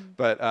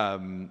 But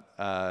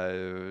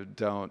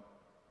don't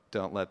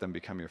let them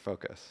become your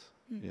focus,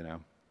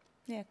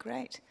 Yeah,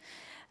 great.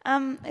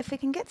 If we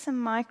can get some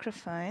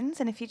microphones,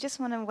 and if you just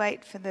want to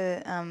wait for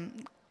the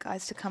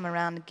guys to come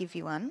around and give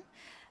you one,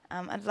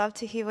 I'd love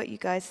to hear what you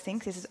guys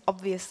think. This is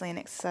obviously an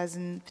exercise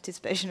in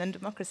participation and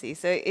democracy,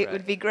 so it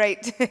would be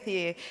great to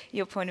hear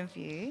your point of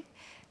view.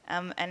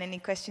 And any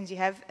questions you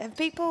have. Have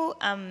people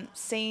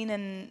seen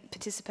and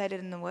participated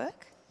in the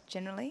work,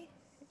 generally,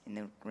 in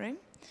the room?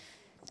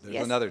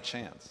 There's another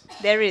chance.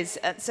 There is.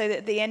 So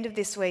at the end of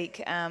this week,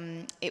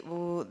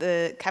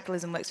 the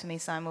Capitalism Works For Me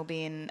sign will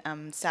be in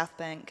South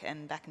Bank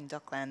and back in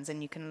Docklands,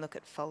 and you can look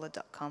at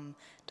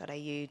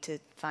fola.com.au to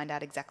find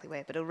out exactly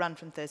where, but it'll run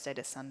from Thursday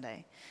to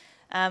Sunday.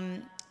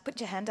 Put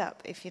your hand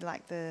up if you'd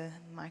like the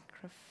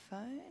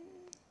microphone.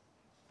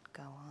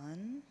 Go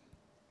on.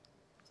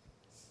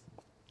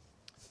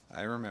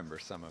 I remember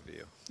some of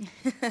you.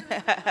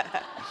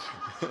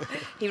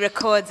 He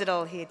records it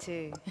all here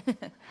too.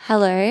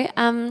 Hello.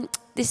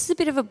 This is a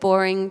bit of a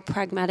boring,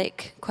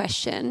 pragmatic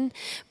question,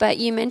 but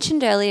you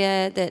mentioned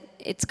earlier that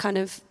it's kind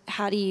of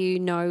how do you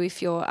know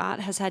if your art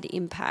has had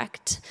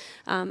impact,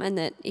 and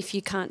that if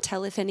you can't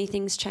tell if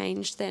anything's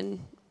changed,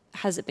 then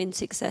has it been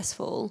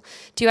successful?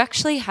 Do you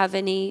actually have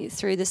any,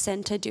 through the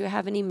centre, do you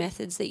have any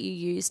methods that you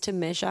use to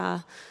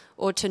measure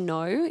or to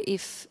know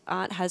if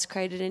art has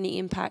created any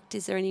impact?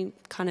 Is there any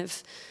kind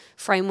of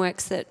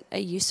frameworks that are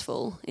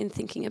useful in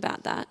thinking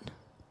about that?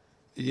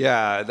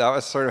 Yeah, that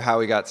was sort of how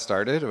we got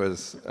started.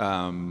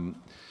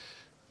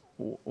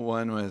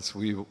 One was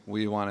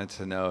we wanted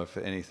to know if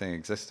anything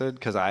existed,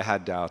 because I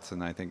had doubts,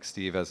 and I think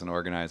Steve as an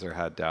organizer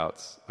had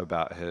doubts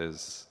about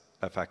his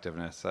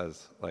effectiveness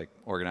as like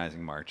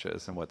organizing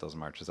marches and what those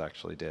marches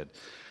actually did.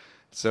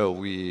 So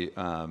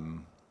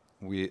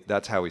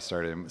that's how we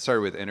started.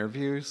 Started with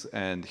interviews,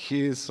 and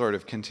he's sort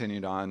of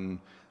continued on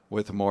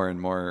with more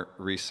and more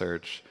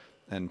research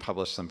and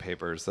published some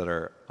papers that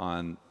are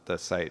on the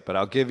site. But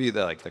I'll give you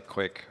the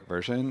quick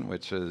version,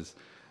 which is,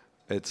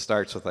 it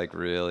starts with like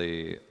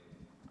really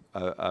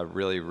a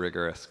really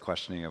rigorous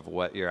questioning of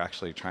what you're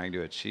actually trying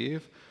to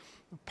achieve.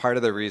 Part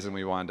of the reason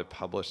we wanted to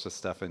publish this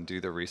stuff and do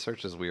the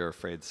research is we were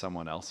afraid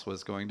someone else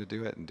was going to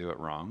do it and do it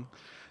wrong.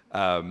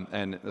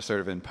 And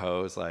sort of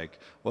impose like,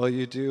 well,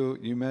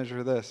 you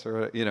measure this,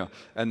 or,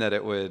 and that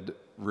it would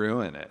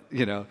ruin it,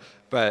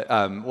 But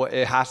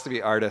it has to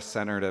be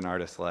artist-centered and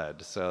artist-led.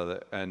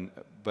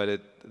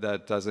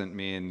 That doesn't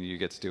mean you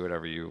get to do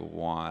whatever you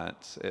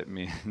want. It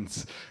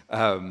means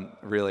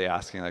really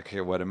asking like,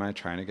 okay, what am I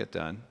trying to get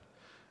done?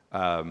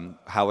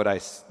 How would I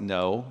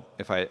know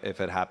if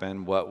it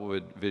happened? What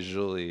would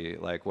visually,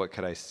 what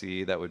could I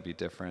see that would be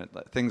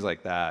different? Things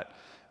like that.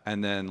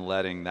 And then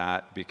letting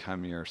that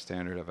become your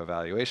standard of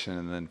evaluation,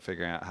 and then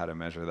figuring out how to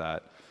measure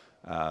that.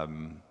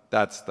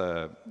 That's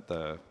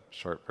the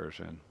short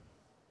version.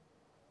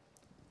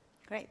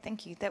 Great,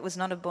 thank you. That was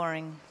not a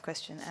boring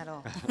question at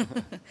all.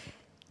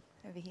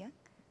 Over here.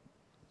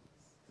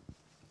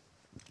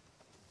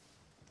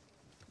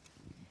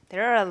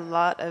 There are a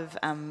lot of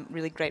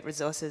really great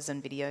resources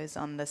and videos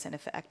on the Centre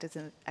for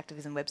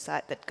Activism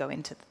website that go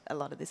into a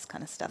lot of this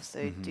kind of stuff,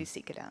 so do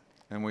seek it out.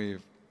 And we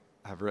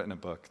have written a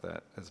book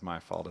that is my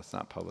fault it's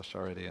not published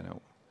already, and I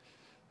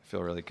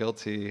feel really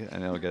guilty,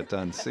 and it'll get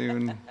done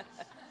soon.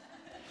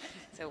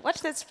 So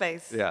watch that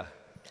space. Yeah.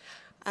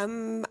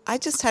 I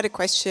just had a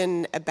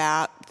question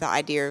about the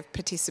idea of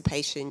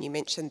participation. You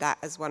mentioned that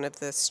as one of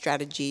the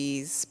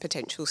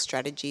potential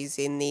strategies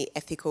in the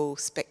ethical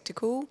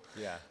spectacle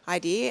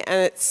idea.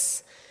 And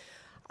it's,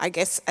 I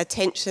guess, a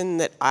tension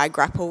that I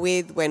grapple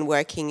with when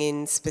working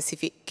in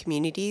specific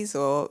communities,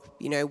 or,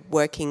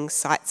 working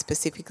site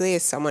specifically,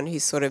 as someone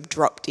who's sort of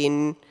dropped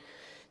in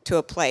to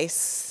a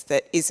place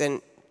that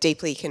isn't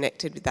deeply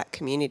connected with that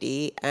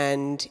community,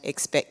 and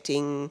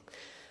expecting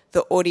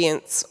the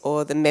audience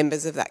or the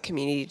members of that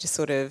community to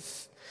sort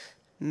of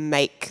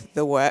make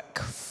the work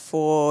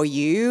for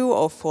you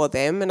or for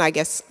them. And I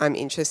guess I'm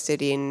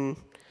interested in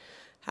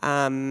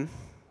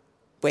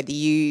whether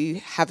you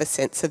have a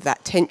sense of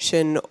that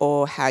tension,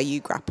 or how you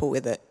grapple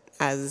with it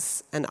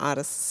as an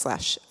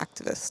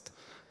artist/activist.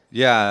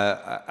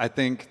 Yeah, I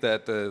think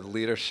that the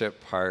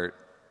leadership part,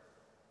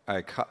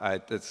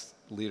 it's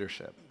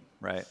leadership,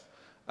 right?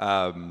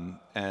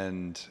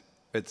 And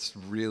it's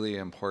really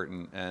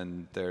important,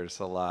 and there's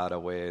a lot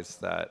of ways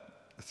that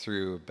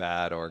through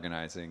bad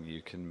organizing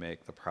you can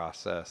make the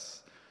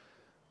process,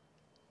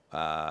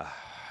 for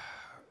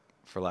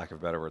lack of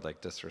a better word,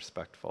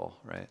 disrespectful,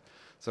 right?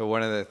 So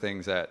one of the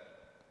things that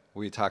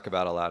we talk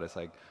about a lot is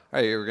all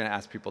right, we're going to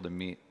ask people to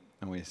meet,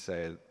 and we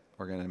say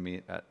we're going to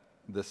meet at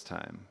this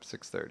time,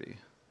 6:30,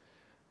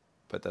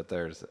 but that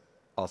there's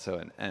also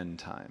an end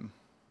time,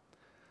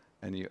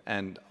 and you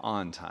end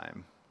on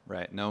time,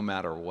 right? No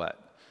matter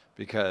what.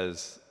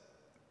 Because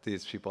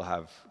these people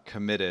have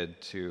committed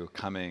to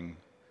coming.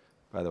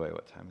 By the way,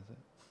 what time is it?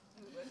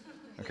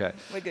 Okay.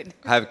 We're good.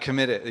 Have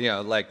committed,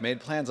 like made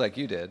plans like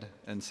you did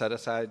and set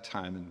aside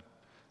time and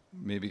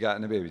maybe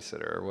gotten a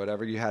babysitter or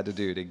whatever you had to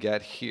do to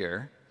get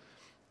here.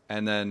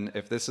 And then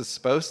if this is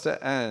supposed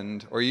to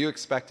end, or you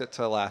expect it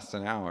to last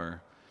an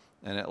hour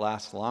and it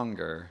lasts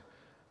longer,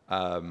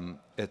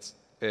 it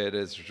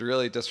is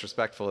really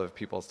disrespectful of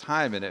people's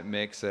time, and it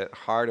makes it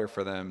harder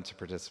for them to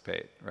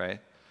participate,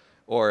 right?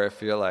 Or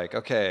if you're like,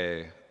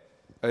 okay,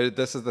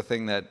 this is the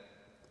thing that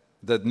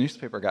the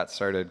newspaper got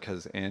started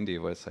because Andy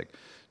was like,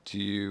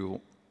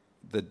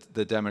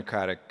 the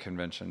Democratic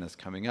convention is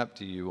coming up.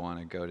 Do you want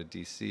to go to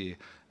DC?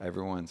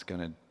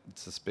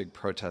 It's this big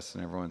protest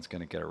and everyone's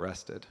going to get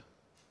arrested.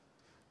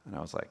 And I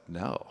was like,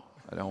 no,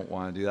 I don't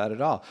want to do that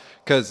at all.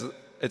 Because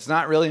it's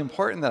not really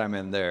important that I'm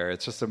in there.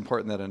 It's just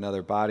important that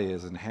another body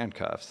is in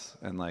handcuffs.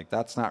 And like,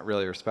 that's not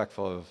really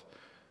respectful of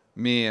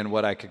me and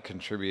what I could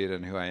contribute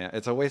and who I am.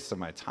 It's a waste of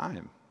my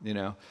time,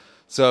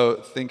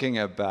 So thinking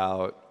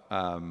about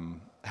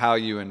how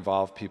you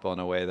involve people in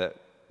a way that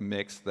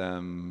makes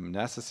them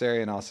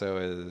necessary and also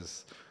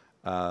is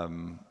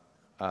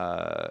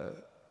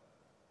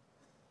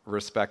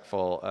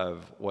respectful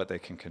of what they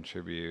can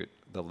contribute,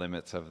 the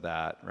limits of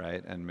that,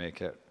 right? And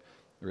make it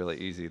really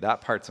easy.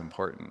 That part's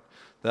important.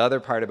 The other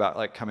part about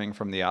like coming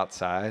from the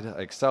outside,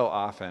 like so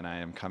often I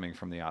am coming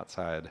from the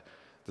outside.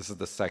 This is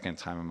the second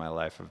time in my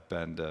life I've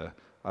been to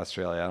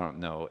Australia. I don't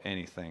know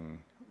anything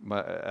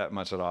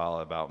much at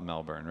all about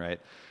Melbourne, right?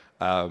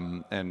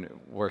 And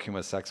working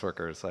with sex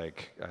workers,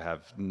 like I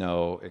have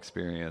no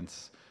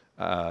experience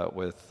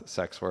with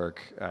sex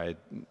work.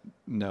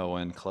 No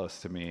one close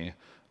to me.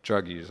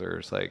 Drug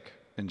users, like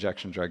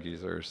injection drug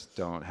users,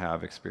 don't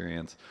have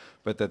experience.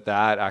 But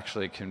that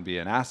actually can be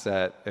an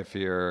asset if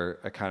you're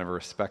a kind of a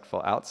respectful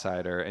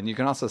outsider. And you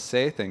can also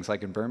say things,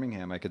 like in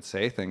Birmingham, I could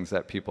say things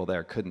that people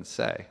there couldn't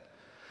say.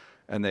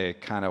 And they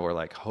kind of were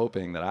like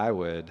hoping that I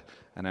would.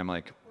 And I'm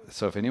like,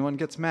 so if anyone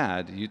gets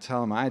mad, you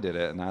tell them I did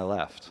it and I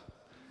left.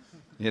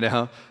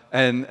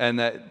 And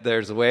that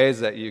there's ways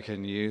that you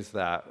can use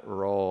that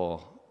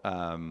role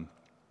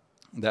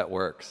that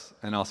works.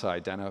 And also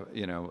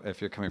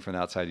if you're coming from the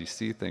outside, you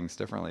see things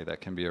differently.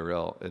 That can be a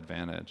real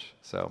advantage.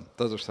 So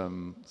those are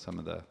some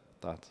of the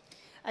thoughts.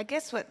 I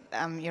guess what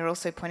you're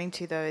also pointing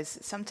to, though, is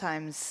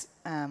sometimes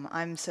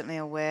I'm certainly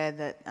aware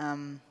that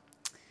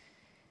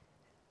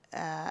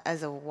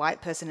as a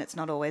white person, it's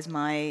not always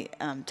my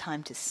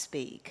time to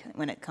speak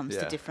when it comes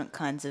to different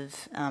kinds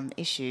of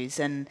issues.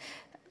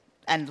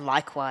 And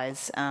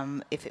likewise,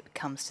 if it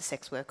comes to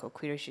sex work or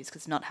queer issues,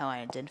 because it's not how I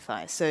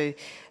identify. So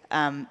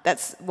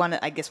that's one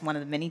of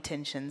the many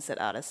tensions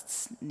that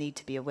artists need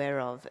to be aware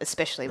of,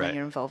 especially when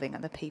you're involving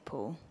other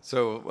people.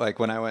 So, like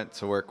when I went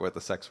to work with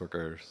the sex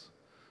workers,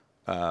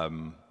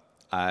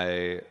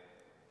 I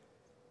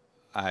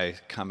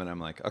come and I'm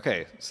like,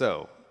 okay,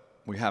 so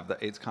we have the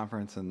AIDS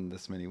conference in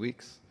this many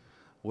weeks.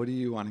 What do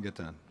you want to get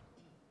done?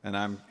 And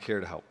I'm here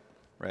to help,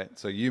 right?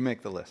 So you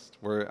make the list.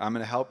 I'm going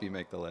to help you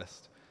make the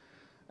list.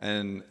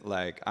 And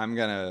like, I'm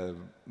going to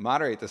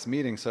moderate this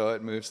meeting so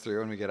it moves through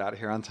and we get out of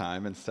here on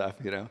time and stuff,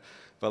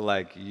 But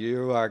like,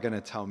 you are going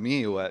to tell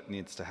me what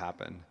needs to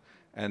happen.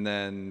 And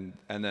then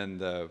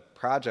the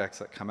projects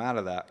that come out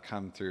of that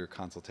come through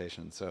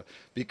consultation. So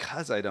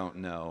because I don't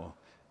know,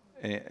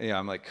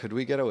 I'm like, could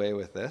we get away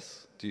with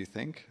this? Do you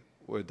think?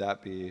 Would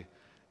that be,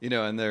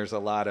 and there's a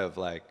lot of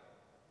like,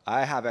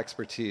 I have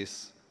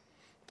expertise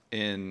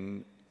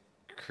in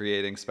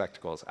creating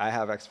spectacles. I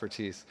have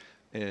expertise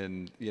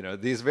in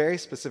these very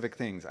specific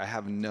things. I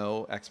have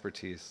no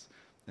expertise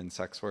in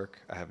sex work.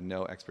 I have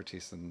no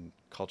expertise in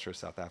culture of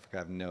South Africa. I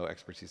have no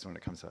expertise when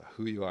it comes to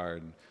who you are.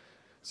 And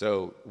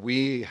so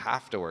we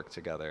have to work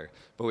together,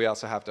 but we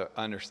also have to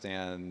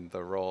understand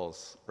the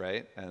roles,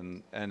 right?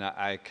 And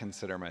I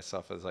consider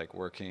myself as like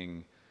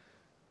working,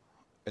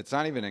 it's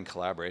not even in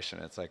collaboration,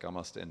 it's like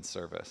almost in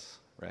service,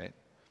 right?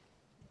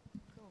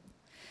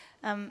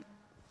 Cool.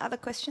 Other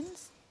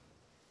questions?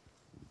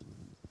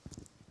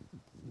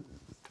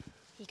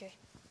 You go.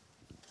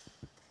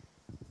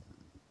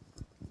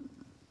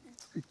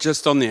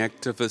 Just on the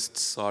activist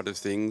side of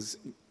things,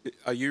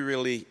 are you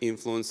really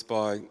influenced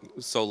by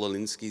Saul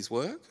Alinsky's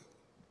work?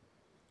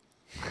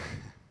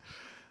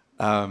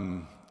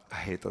 I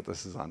hate that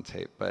this is on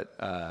tape,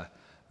 but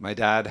my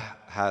dad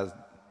has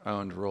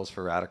owned Rules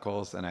for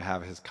Radicals, and I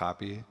have his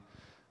copy,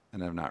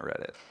 and I've not read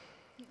it.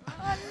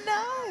 Oh, no!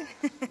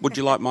 Would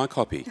you like my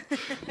copy?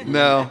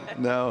 No.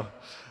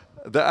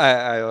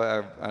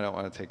 I don't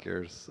want to take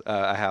yours.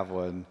 I have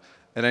one,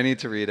 and I need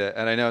to read it,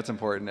 and I know it's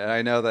important, and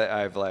I know that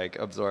I've like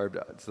absorbed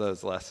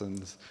those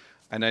lessons,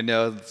 and I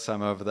know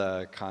some of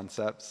the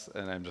concepts,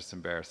 and I'm just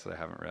embarrassed that I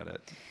haven't read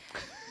it.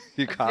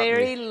 You caught me. A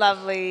very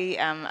lovely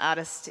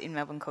artist in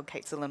Melbourne called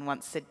Kate Sullivan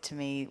once said to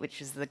me, which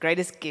was the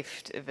greatest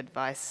gift of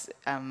advice,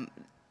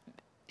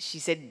 she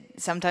said,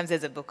 sometimes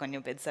there's a book on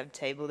your bedside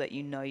table that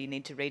you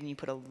need to read, and you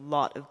put a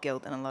lot of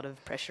guilt and a lot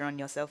of pressure on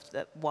yourself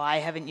that why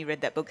haven't you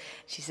read that book?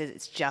 She says,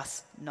 it's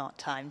just not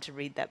time to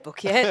read that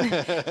book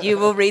yet. You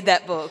will read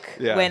that book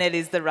when it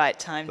is the right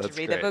time to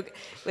read that book,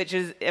 which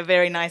is a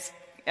very nice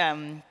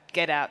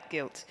get out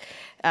guilt.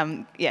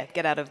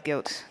 Get out of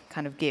guilt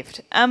kind of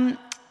gift.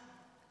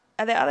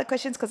 Are there other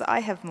questions? Because I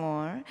have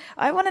more.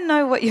 I want to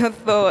know what your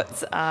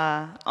thoughts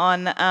are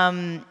on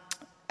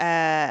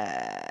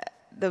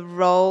the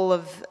role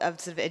of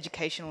sort of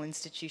educational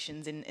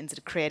institutions in sort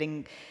of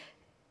creating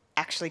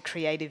actually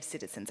creative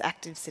citizens,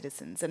 active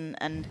citizens.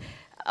 And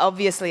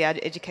obviously our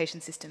education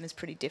system is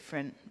pretty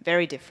different,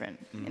 very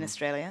different in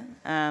Australia.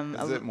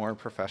 Is it more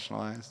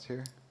professionalized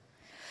here?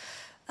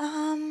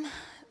 How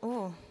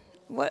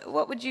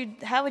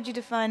would you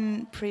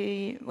define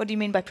what do you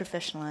mean by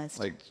professionalized?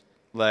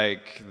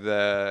 Like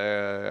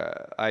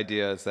the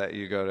idea is that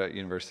you go to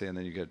university and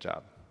then you get a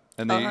job.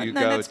 And then you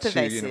go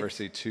to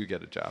university to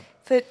get a job.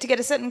 To get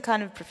a certain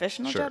kind of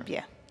professional Sure. job?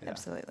 Yeah,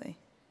 absolutely.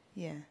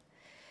 Yeah.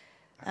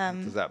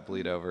 Does that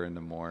bleed over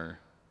into more?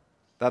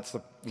 That's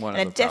one of the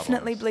And it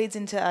definitely problems. bleeds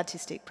into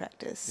artistic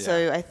practice. Yeah.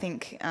 So I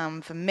think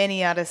for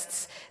many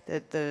artists,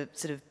 the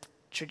sort of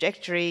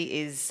trajectory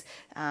is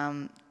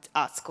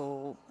art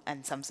school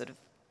and some sort of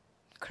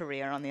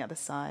career on the other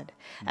side.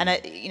 And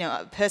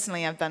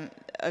personally, I've done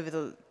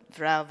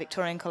for our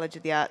Victorian College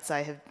of the Arts,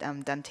 I have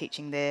done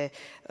teaching there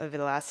over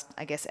the last,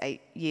 I guess, 8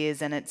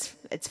 years, and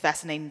it's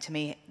fascinating to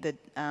me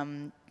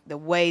the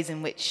ways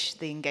in which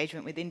the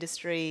engagement with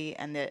industry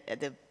and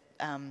the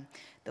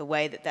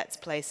way that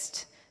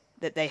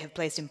they have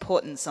placed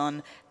importance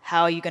on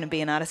how are you going to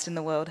be an artist in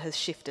the world has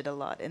shifted a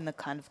lot in the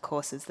kind of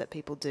courses that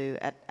people do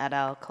at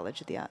our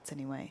College of the Arts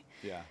anyway.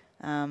 Yeah.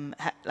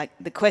 Like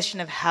the question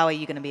of how are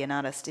you going to be an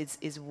artist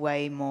is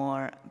way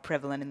more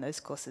prevalent in those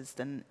courses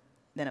than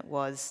it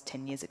was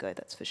 10 years ago,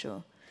 that's for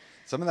sure.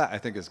 Some of that I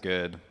think is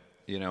good.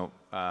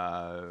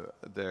 I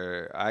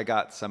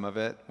got some of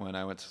it when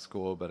I went to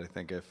school, but I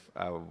think if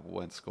I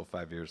went to school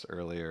 5 years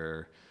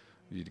earlier,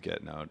 you'd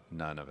get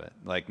none of it.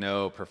 Like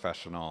no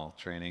professional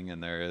training,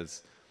 and there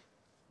is,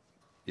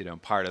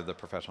 part of the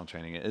professional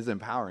training is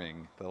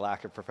empowering. The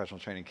lack of professional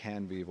training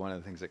can be one of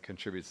the things that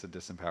contributes to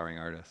disempowering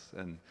artists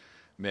and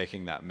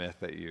making that myth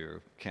that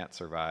you can't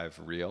survive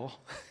real,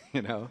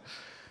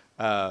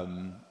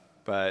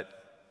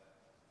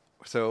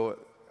 So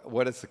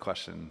what is the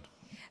question?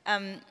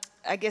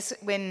 I guess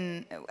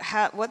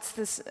what's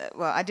this?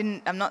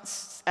 I'm not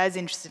as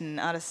interested in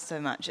artists so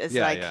much as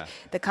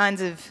the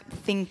kinds of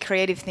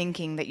creative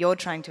thinking that you're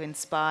trying to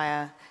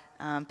inspire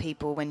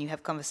people when you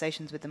have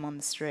conversations with them on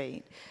the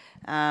street.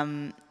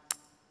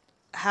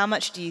 How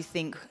much do you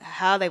think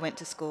how they went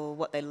to school,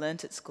 what they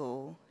learnt at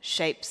school,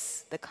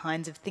 shapes the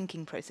kinds of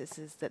thinking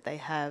processes that they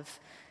have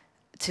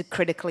to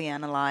critically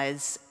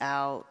analyse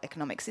our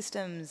economic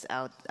systems,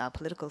 our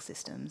political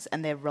systems,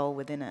 and their role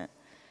within it?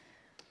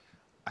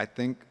 I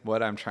think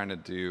what I'm trying to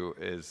do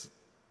is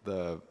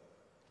a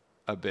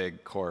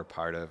big core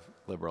part of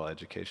liberal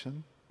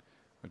education,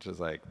 which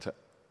is like to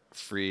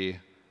free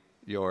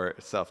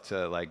yourself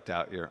to like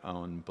doubt your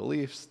own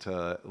beliefs,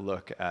 to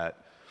look at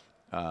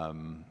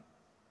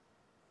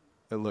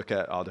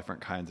all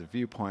different kinds of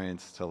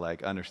viewpoints, to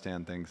like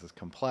understand things as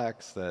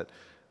complex,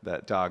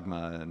 that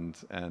dogma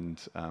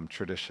and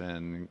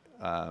tradition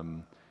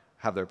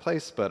have their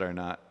place, but are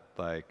not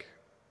like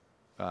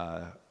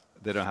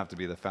they don't have to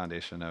be the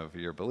foundation of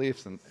your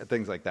beliefs and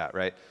things like that,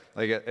 right?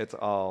 Like it's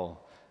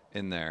all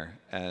in there.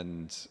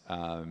 And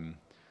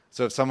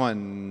so if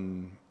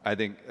someone, I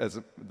think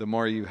the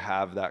more you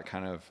have that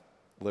kind of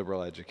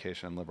liberal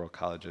education, liberal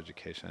college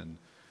education,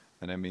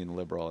 and I mean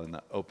liberal in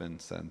the open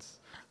sense,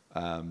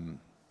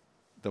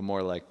 the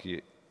more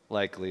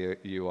likely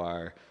you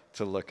are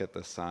to look at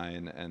the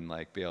sign and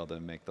like be able to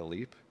make the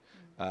leap.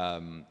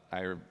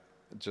 I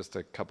just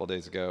a couple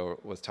days ago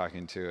was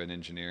talking to an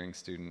engineering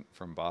student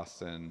from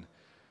Boston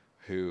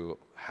who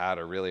had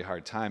a really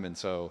hard time, and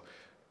so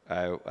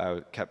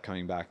I kept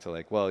coming back to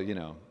like, well,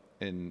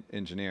 in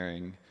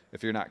engineering,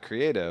 if you're not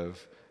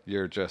creative,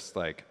 you're just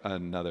like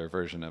another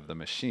version of the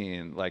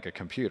machine, like a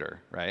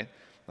computer, right?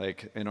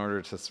 Like in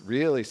order to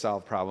really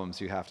solve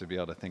problems, you have to be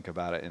able to think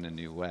about it in a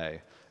new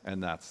way.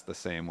 And that's the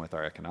same with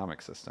our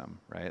economic system,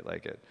 right?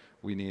 Like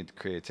we need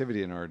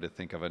creativity in order to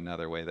think of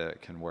another way that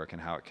it can work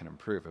and how it can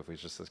improve. If we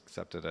just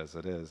accept it as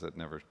it is, it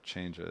never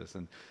changes.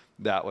 And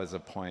that was a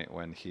point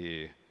when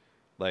he,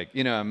 like,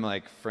 I'm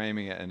like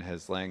framing it in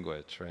his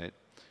language, right?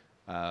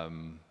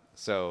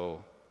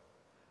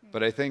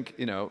 But I think,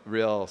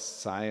 real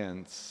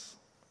science,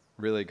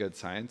 really good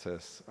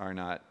scientists are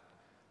not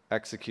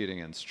executing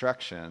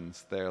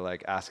instructions. They're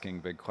like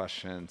asking big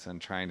questions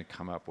and trying to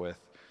come up with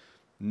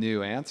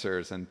new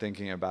answers and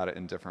thinking about it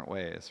in different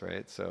ways,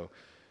 right? So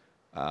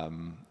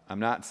I'm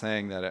not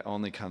saying that it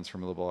only comes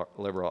from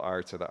liberal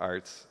arts or the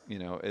arts.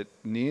 It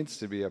needs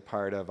to be a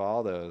part of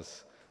all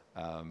those,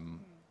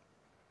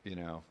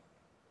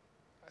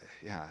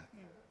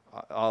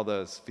 all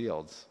those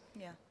fields.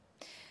 Yeah.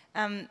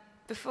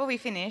 Before we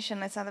finish,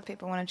 unless other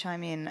people want to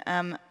chime in,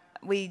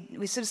 we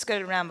sort of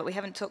skirted around, but we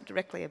haven't talked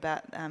directly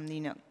about the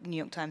New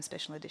York Times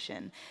special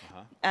edition.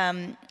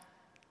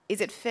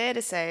 Is it fair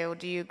to say, or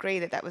do you agree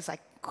that was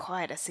like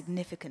quite a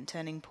significant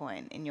turning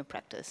point in your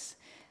practice?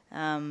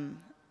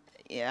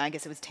 I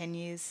guess it was 10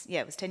 years.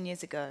 Yeah, it was 10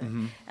 years ago.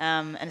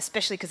 And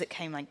especially because it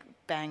came like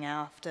bang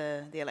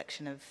after the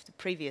election of the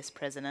previous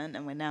president,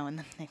 and we're now in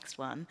the next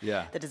one,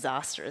 the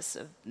disastrous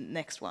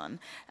next one.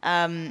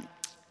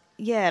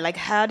 Like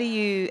how do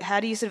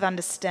you sort of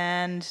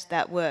understand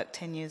that work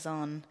 10 years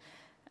on,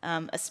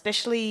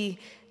 especially,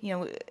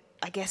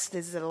 I guess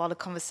there's a lot of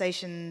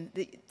conversation.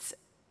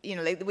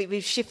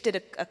 We've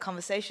shifted a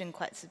conversation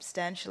quite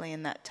substantially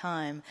in that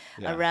time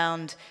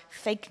around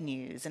fake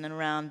news and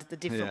around the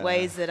different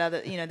ways that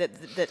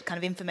that kind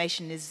of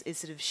information is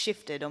sort of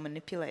shifted or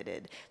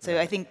manipulated. So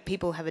I think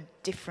people have a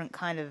different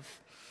kind of,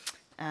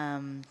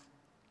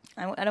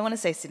 I don't want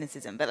to say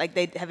cynicism, but like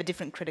they have a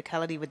different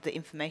criticality with the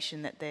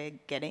information that they're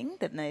getting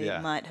than they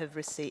might have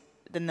received,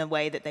 than the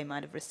way that they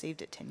might have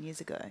received it 10 years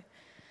ago.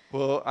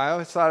 Well, I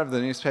always thought of the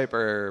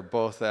newspaper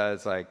both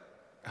as like,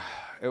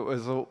 it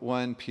was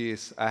one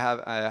piece. I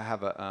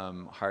have a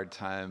hard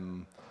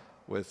time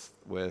with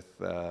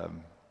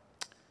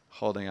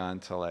holding on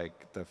to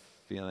like the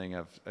feeling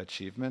of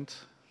achievement.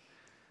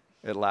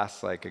 It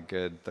lasts like a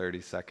good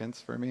 30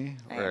 seconds for me.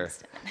 I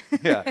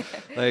understand.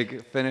 Like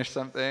finish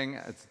something,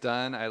 it's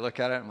done. I look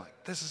at it, I'm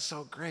like, this is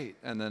so great.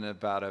 And then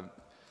about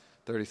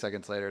 30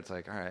 seconds later, it's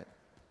like, all right,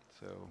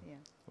 so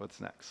what's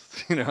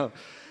next?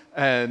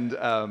 And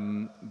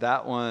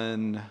that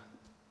one,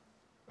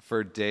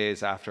 for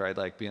days after, I'd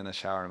like be in the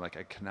shower, I'm like,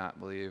 I cannot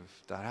believe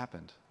that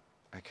happened.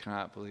 I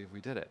cannot believe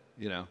we did it,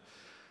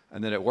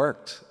 And then it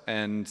worked.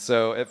 And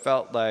so it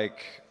felt like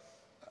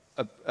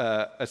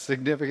a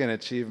significant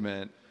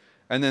achievement.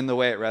 And then the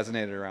way it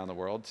resonated around the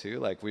world too,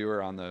 like we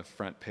were on the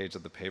front page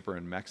of the paper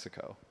in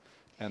Mexico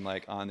and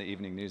like on the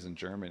evening news in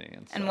Germany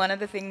and stuff. And one of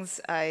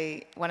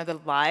the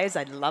lies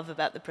I love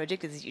about the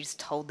project is you just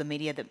told the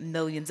media that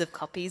millions of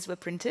copies were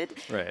printed.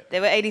 Right.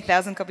 There were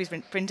 80,000 copies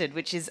printed,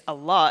 which is a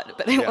lot,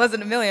 but it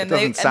wasn't a million. It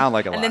doesn't sound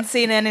like a lot. And then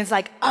CNN is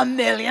like, 1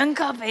 million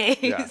copies.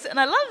 Yeah. And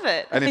I love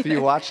it. And if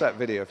you watch that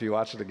video, if you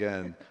watch it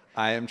again,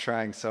 I am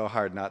trying so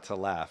hard not to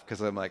laugh because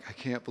I'm like, I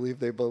can't believe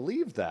they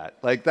believed that.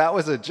 Like, that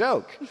was a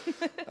joke.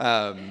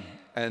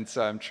 And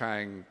so I'm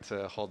trying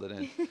to hold it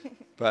in.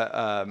 But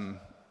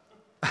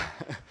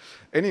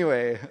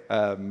anyway,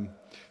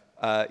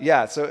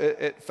 so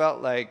it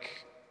felt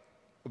like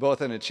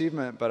both an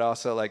achievement, but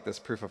also like this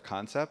proof of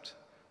concept.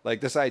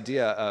 Like this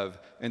idea of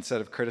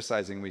instead of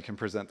criticizing, we can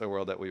present the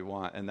world that we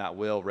want, and that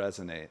will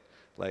resonate.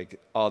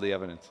 Like all the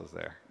evidence was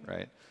there,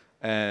 right?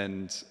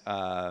 And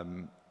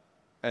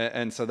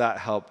so that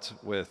helped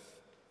with,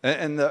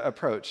 and the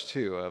approach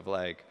too of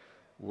like,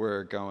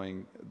 we're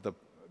going,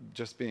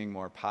 just being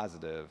more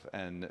positive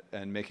and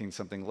making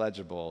something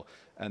legible,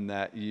 and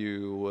that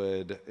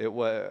it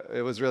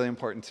was really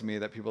important to me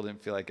that people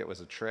didn't feel like it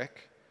was a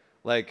trick.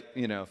 Like,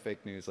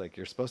 fake news, like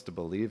you're supposed to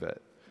believe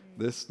it.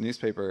 This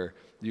newspaper,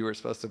 you were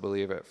supposed to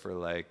believe it for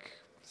like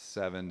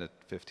 7 to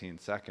 15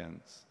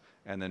 seconds.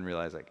 And then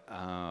realize like,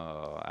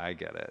 oh, I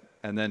get it.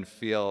 And then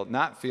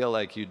not feel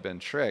like you'd been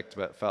tricked,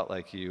 but felt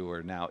like you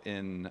were now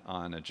in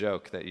on a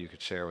joke that you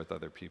could share with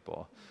other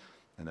people,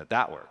 and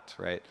that worked,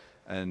 right?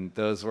 And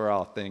those were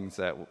all things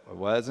that I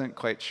wasn't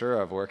quite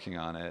sure of working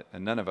on it,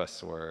 and none of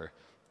us were.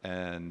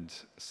 And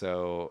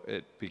so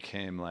it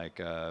became like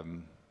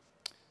an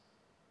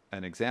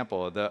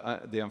example.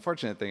 The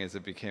unfortunate thing is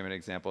it became an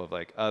example of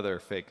like other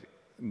fake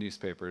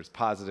newspapers,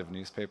 positive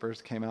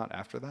newspapers came out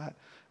after that.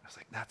 I was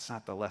like, that's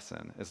not the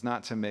lesson. It's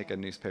not to make a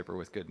newspaper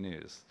with good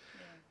news.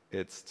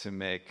 Yeah. It's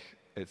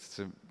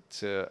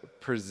to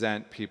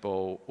present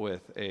people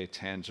with a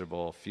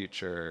tangible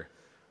future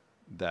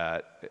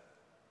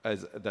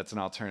that's an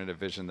alternative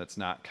vision that's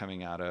not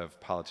coming out of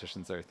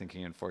politicians that are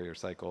thinking in 4-year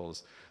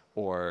cycles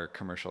or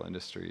commercial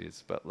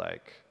industries, but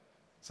like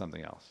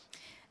something else.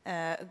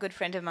 A good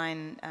friend of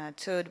mine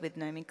toured with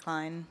Naomi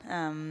Klein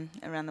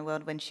around the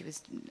world when she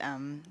was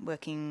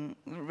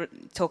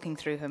talking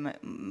through her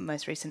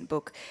most recent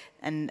book,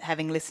 and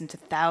having listened to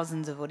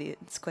thousands of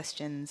audience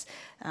questions,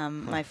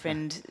 my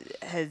friend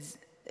has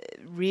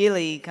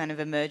really kind of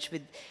emerged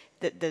with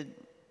the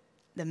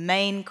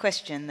main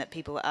question that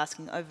people are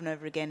asking over and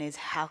over again is,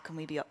 how can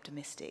we be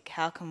optimistic?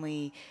 How can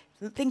we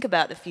think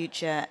about the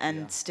future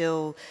and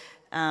still...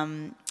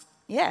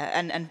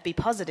 and be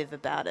positive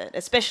about it,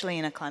 especially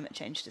in a climate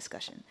change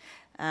discussion.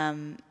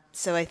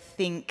 So I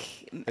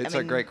think... It's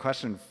a great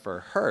question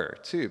for her,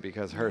 too,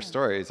 because her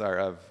stories are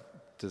of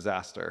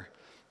disaster.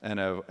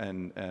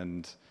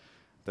 And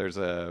there's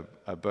a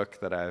book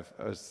that I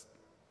was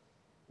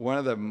one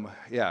of them,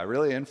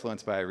 really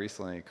influenced by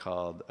recently,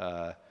 called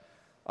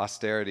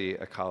Austerity,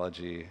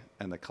 Ecology,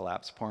 and the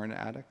Collapse Porn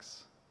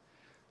Addicts.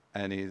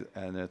 And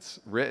it's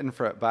written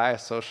by a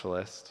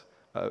socialist,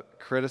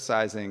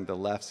 criticizing the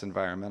left's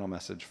environmental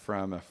message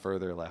from a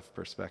further left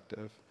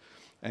perspective.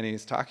 And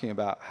he's talking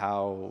about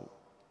how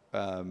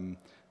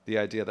the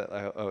idea that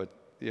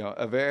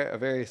a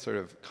very sort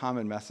of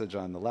common message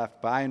on the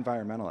left by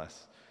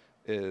environmentalists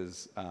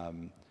is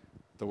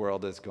the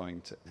world is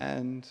going to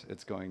end,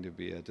 it's going to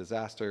be a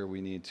disaster, we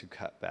need to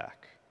cut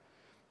back.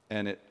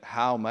 And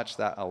how much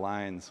that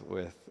aligns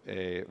with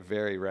a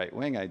very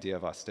right-wing idea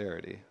of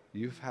austerity.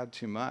 You've had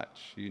too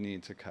much, you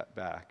need to cut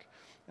back.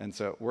 And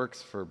so it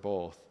works for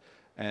both.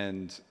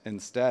 and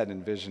instead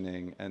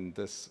envisioning, and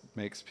this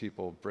makes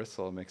people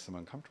bristle, makes them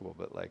uncomfortable,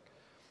 but like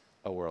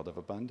a world of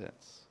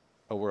abundance,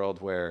 a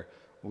world where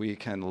we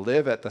can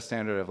live at the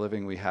standard of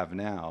living we have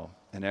now,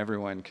 and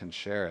everyone can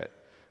share it,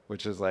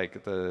 which is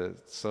like the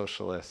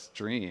socialist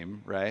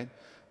dream, right?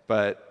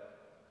 But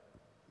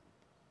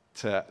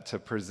to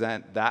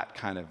present that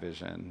kind of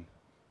vision,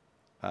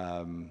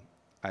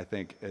 I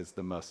think is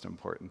the most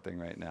important thing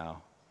right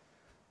now.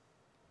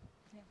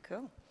 Yeah,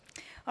 cool.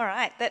 All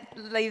right, that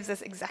leaves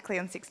us exactly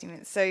on 60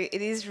 minutes. So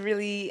it is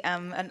really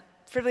a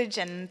privilege,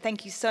 and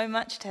thank you so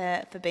much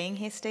for being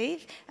here,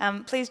 Steve.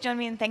 Please join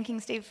me in thanking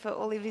Steve for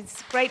all of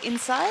his great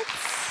insights.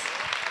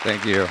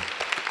 Thank you.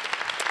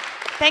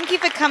 Thank you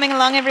for coming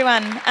along,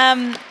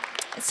 everyone.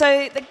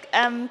 So the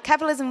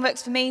Capitalism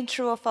Works for Me,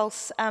 True or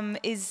False,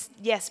 is,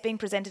 yes, being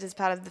presented as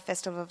part of the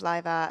Festival of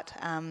Live Art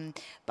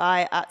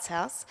by Arts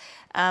House,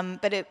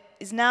 but it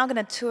is now going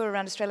to tour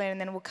around Australia, and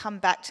then it will come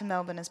back to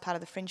Melbourne as part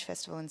of the Fringe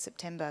Festival in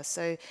September.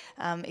 So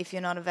if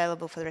you're not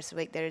available for the rest of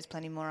the week, there is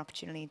plenty more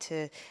opportunity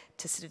to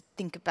sort of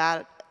think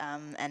about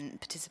and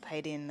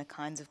participate in the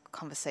kinds of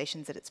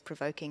conversations that it's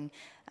provoking.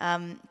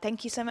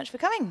 Thank you so much for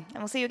coming, and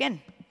we'll see you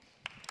again.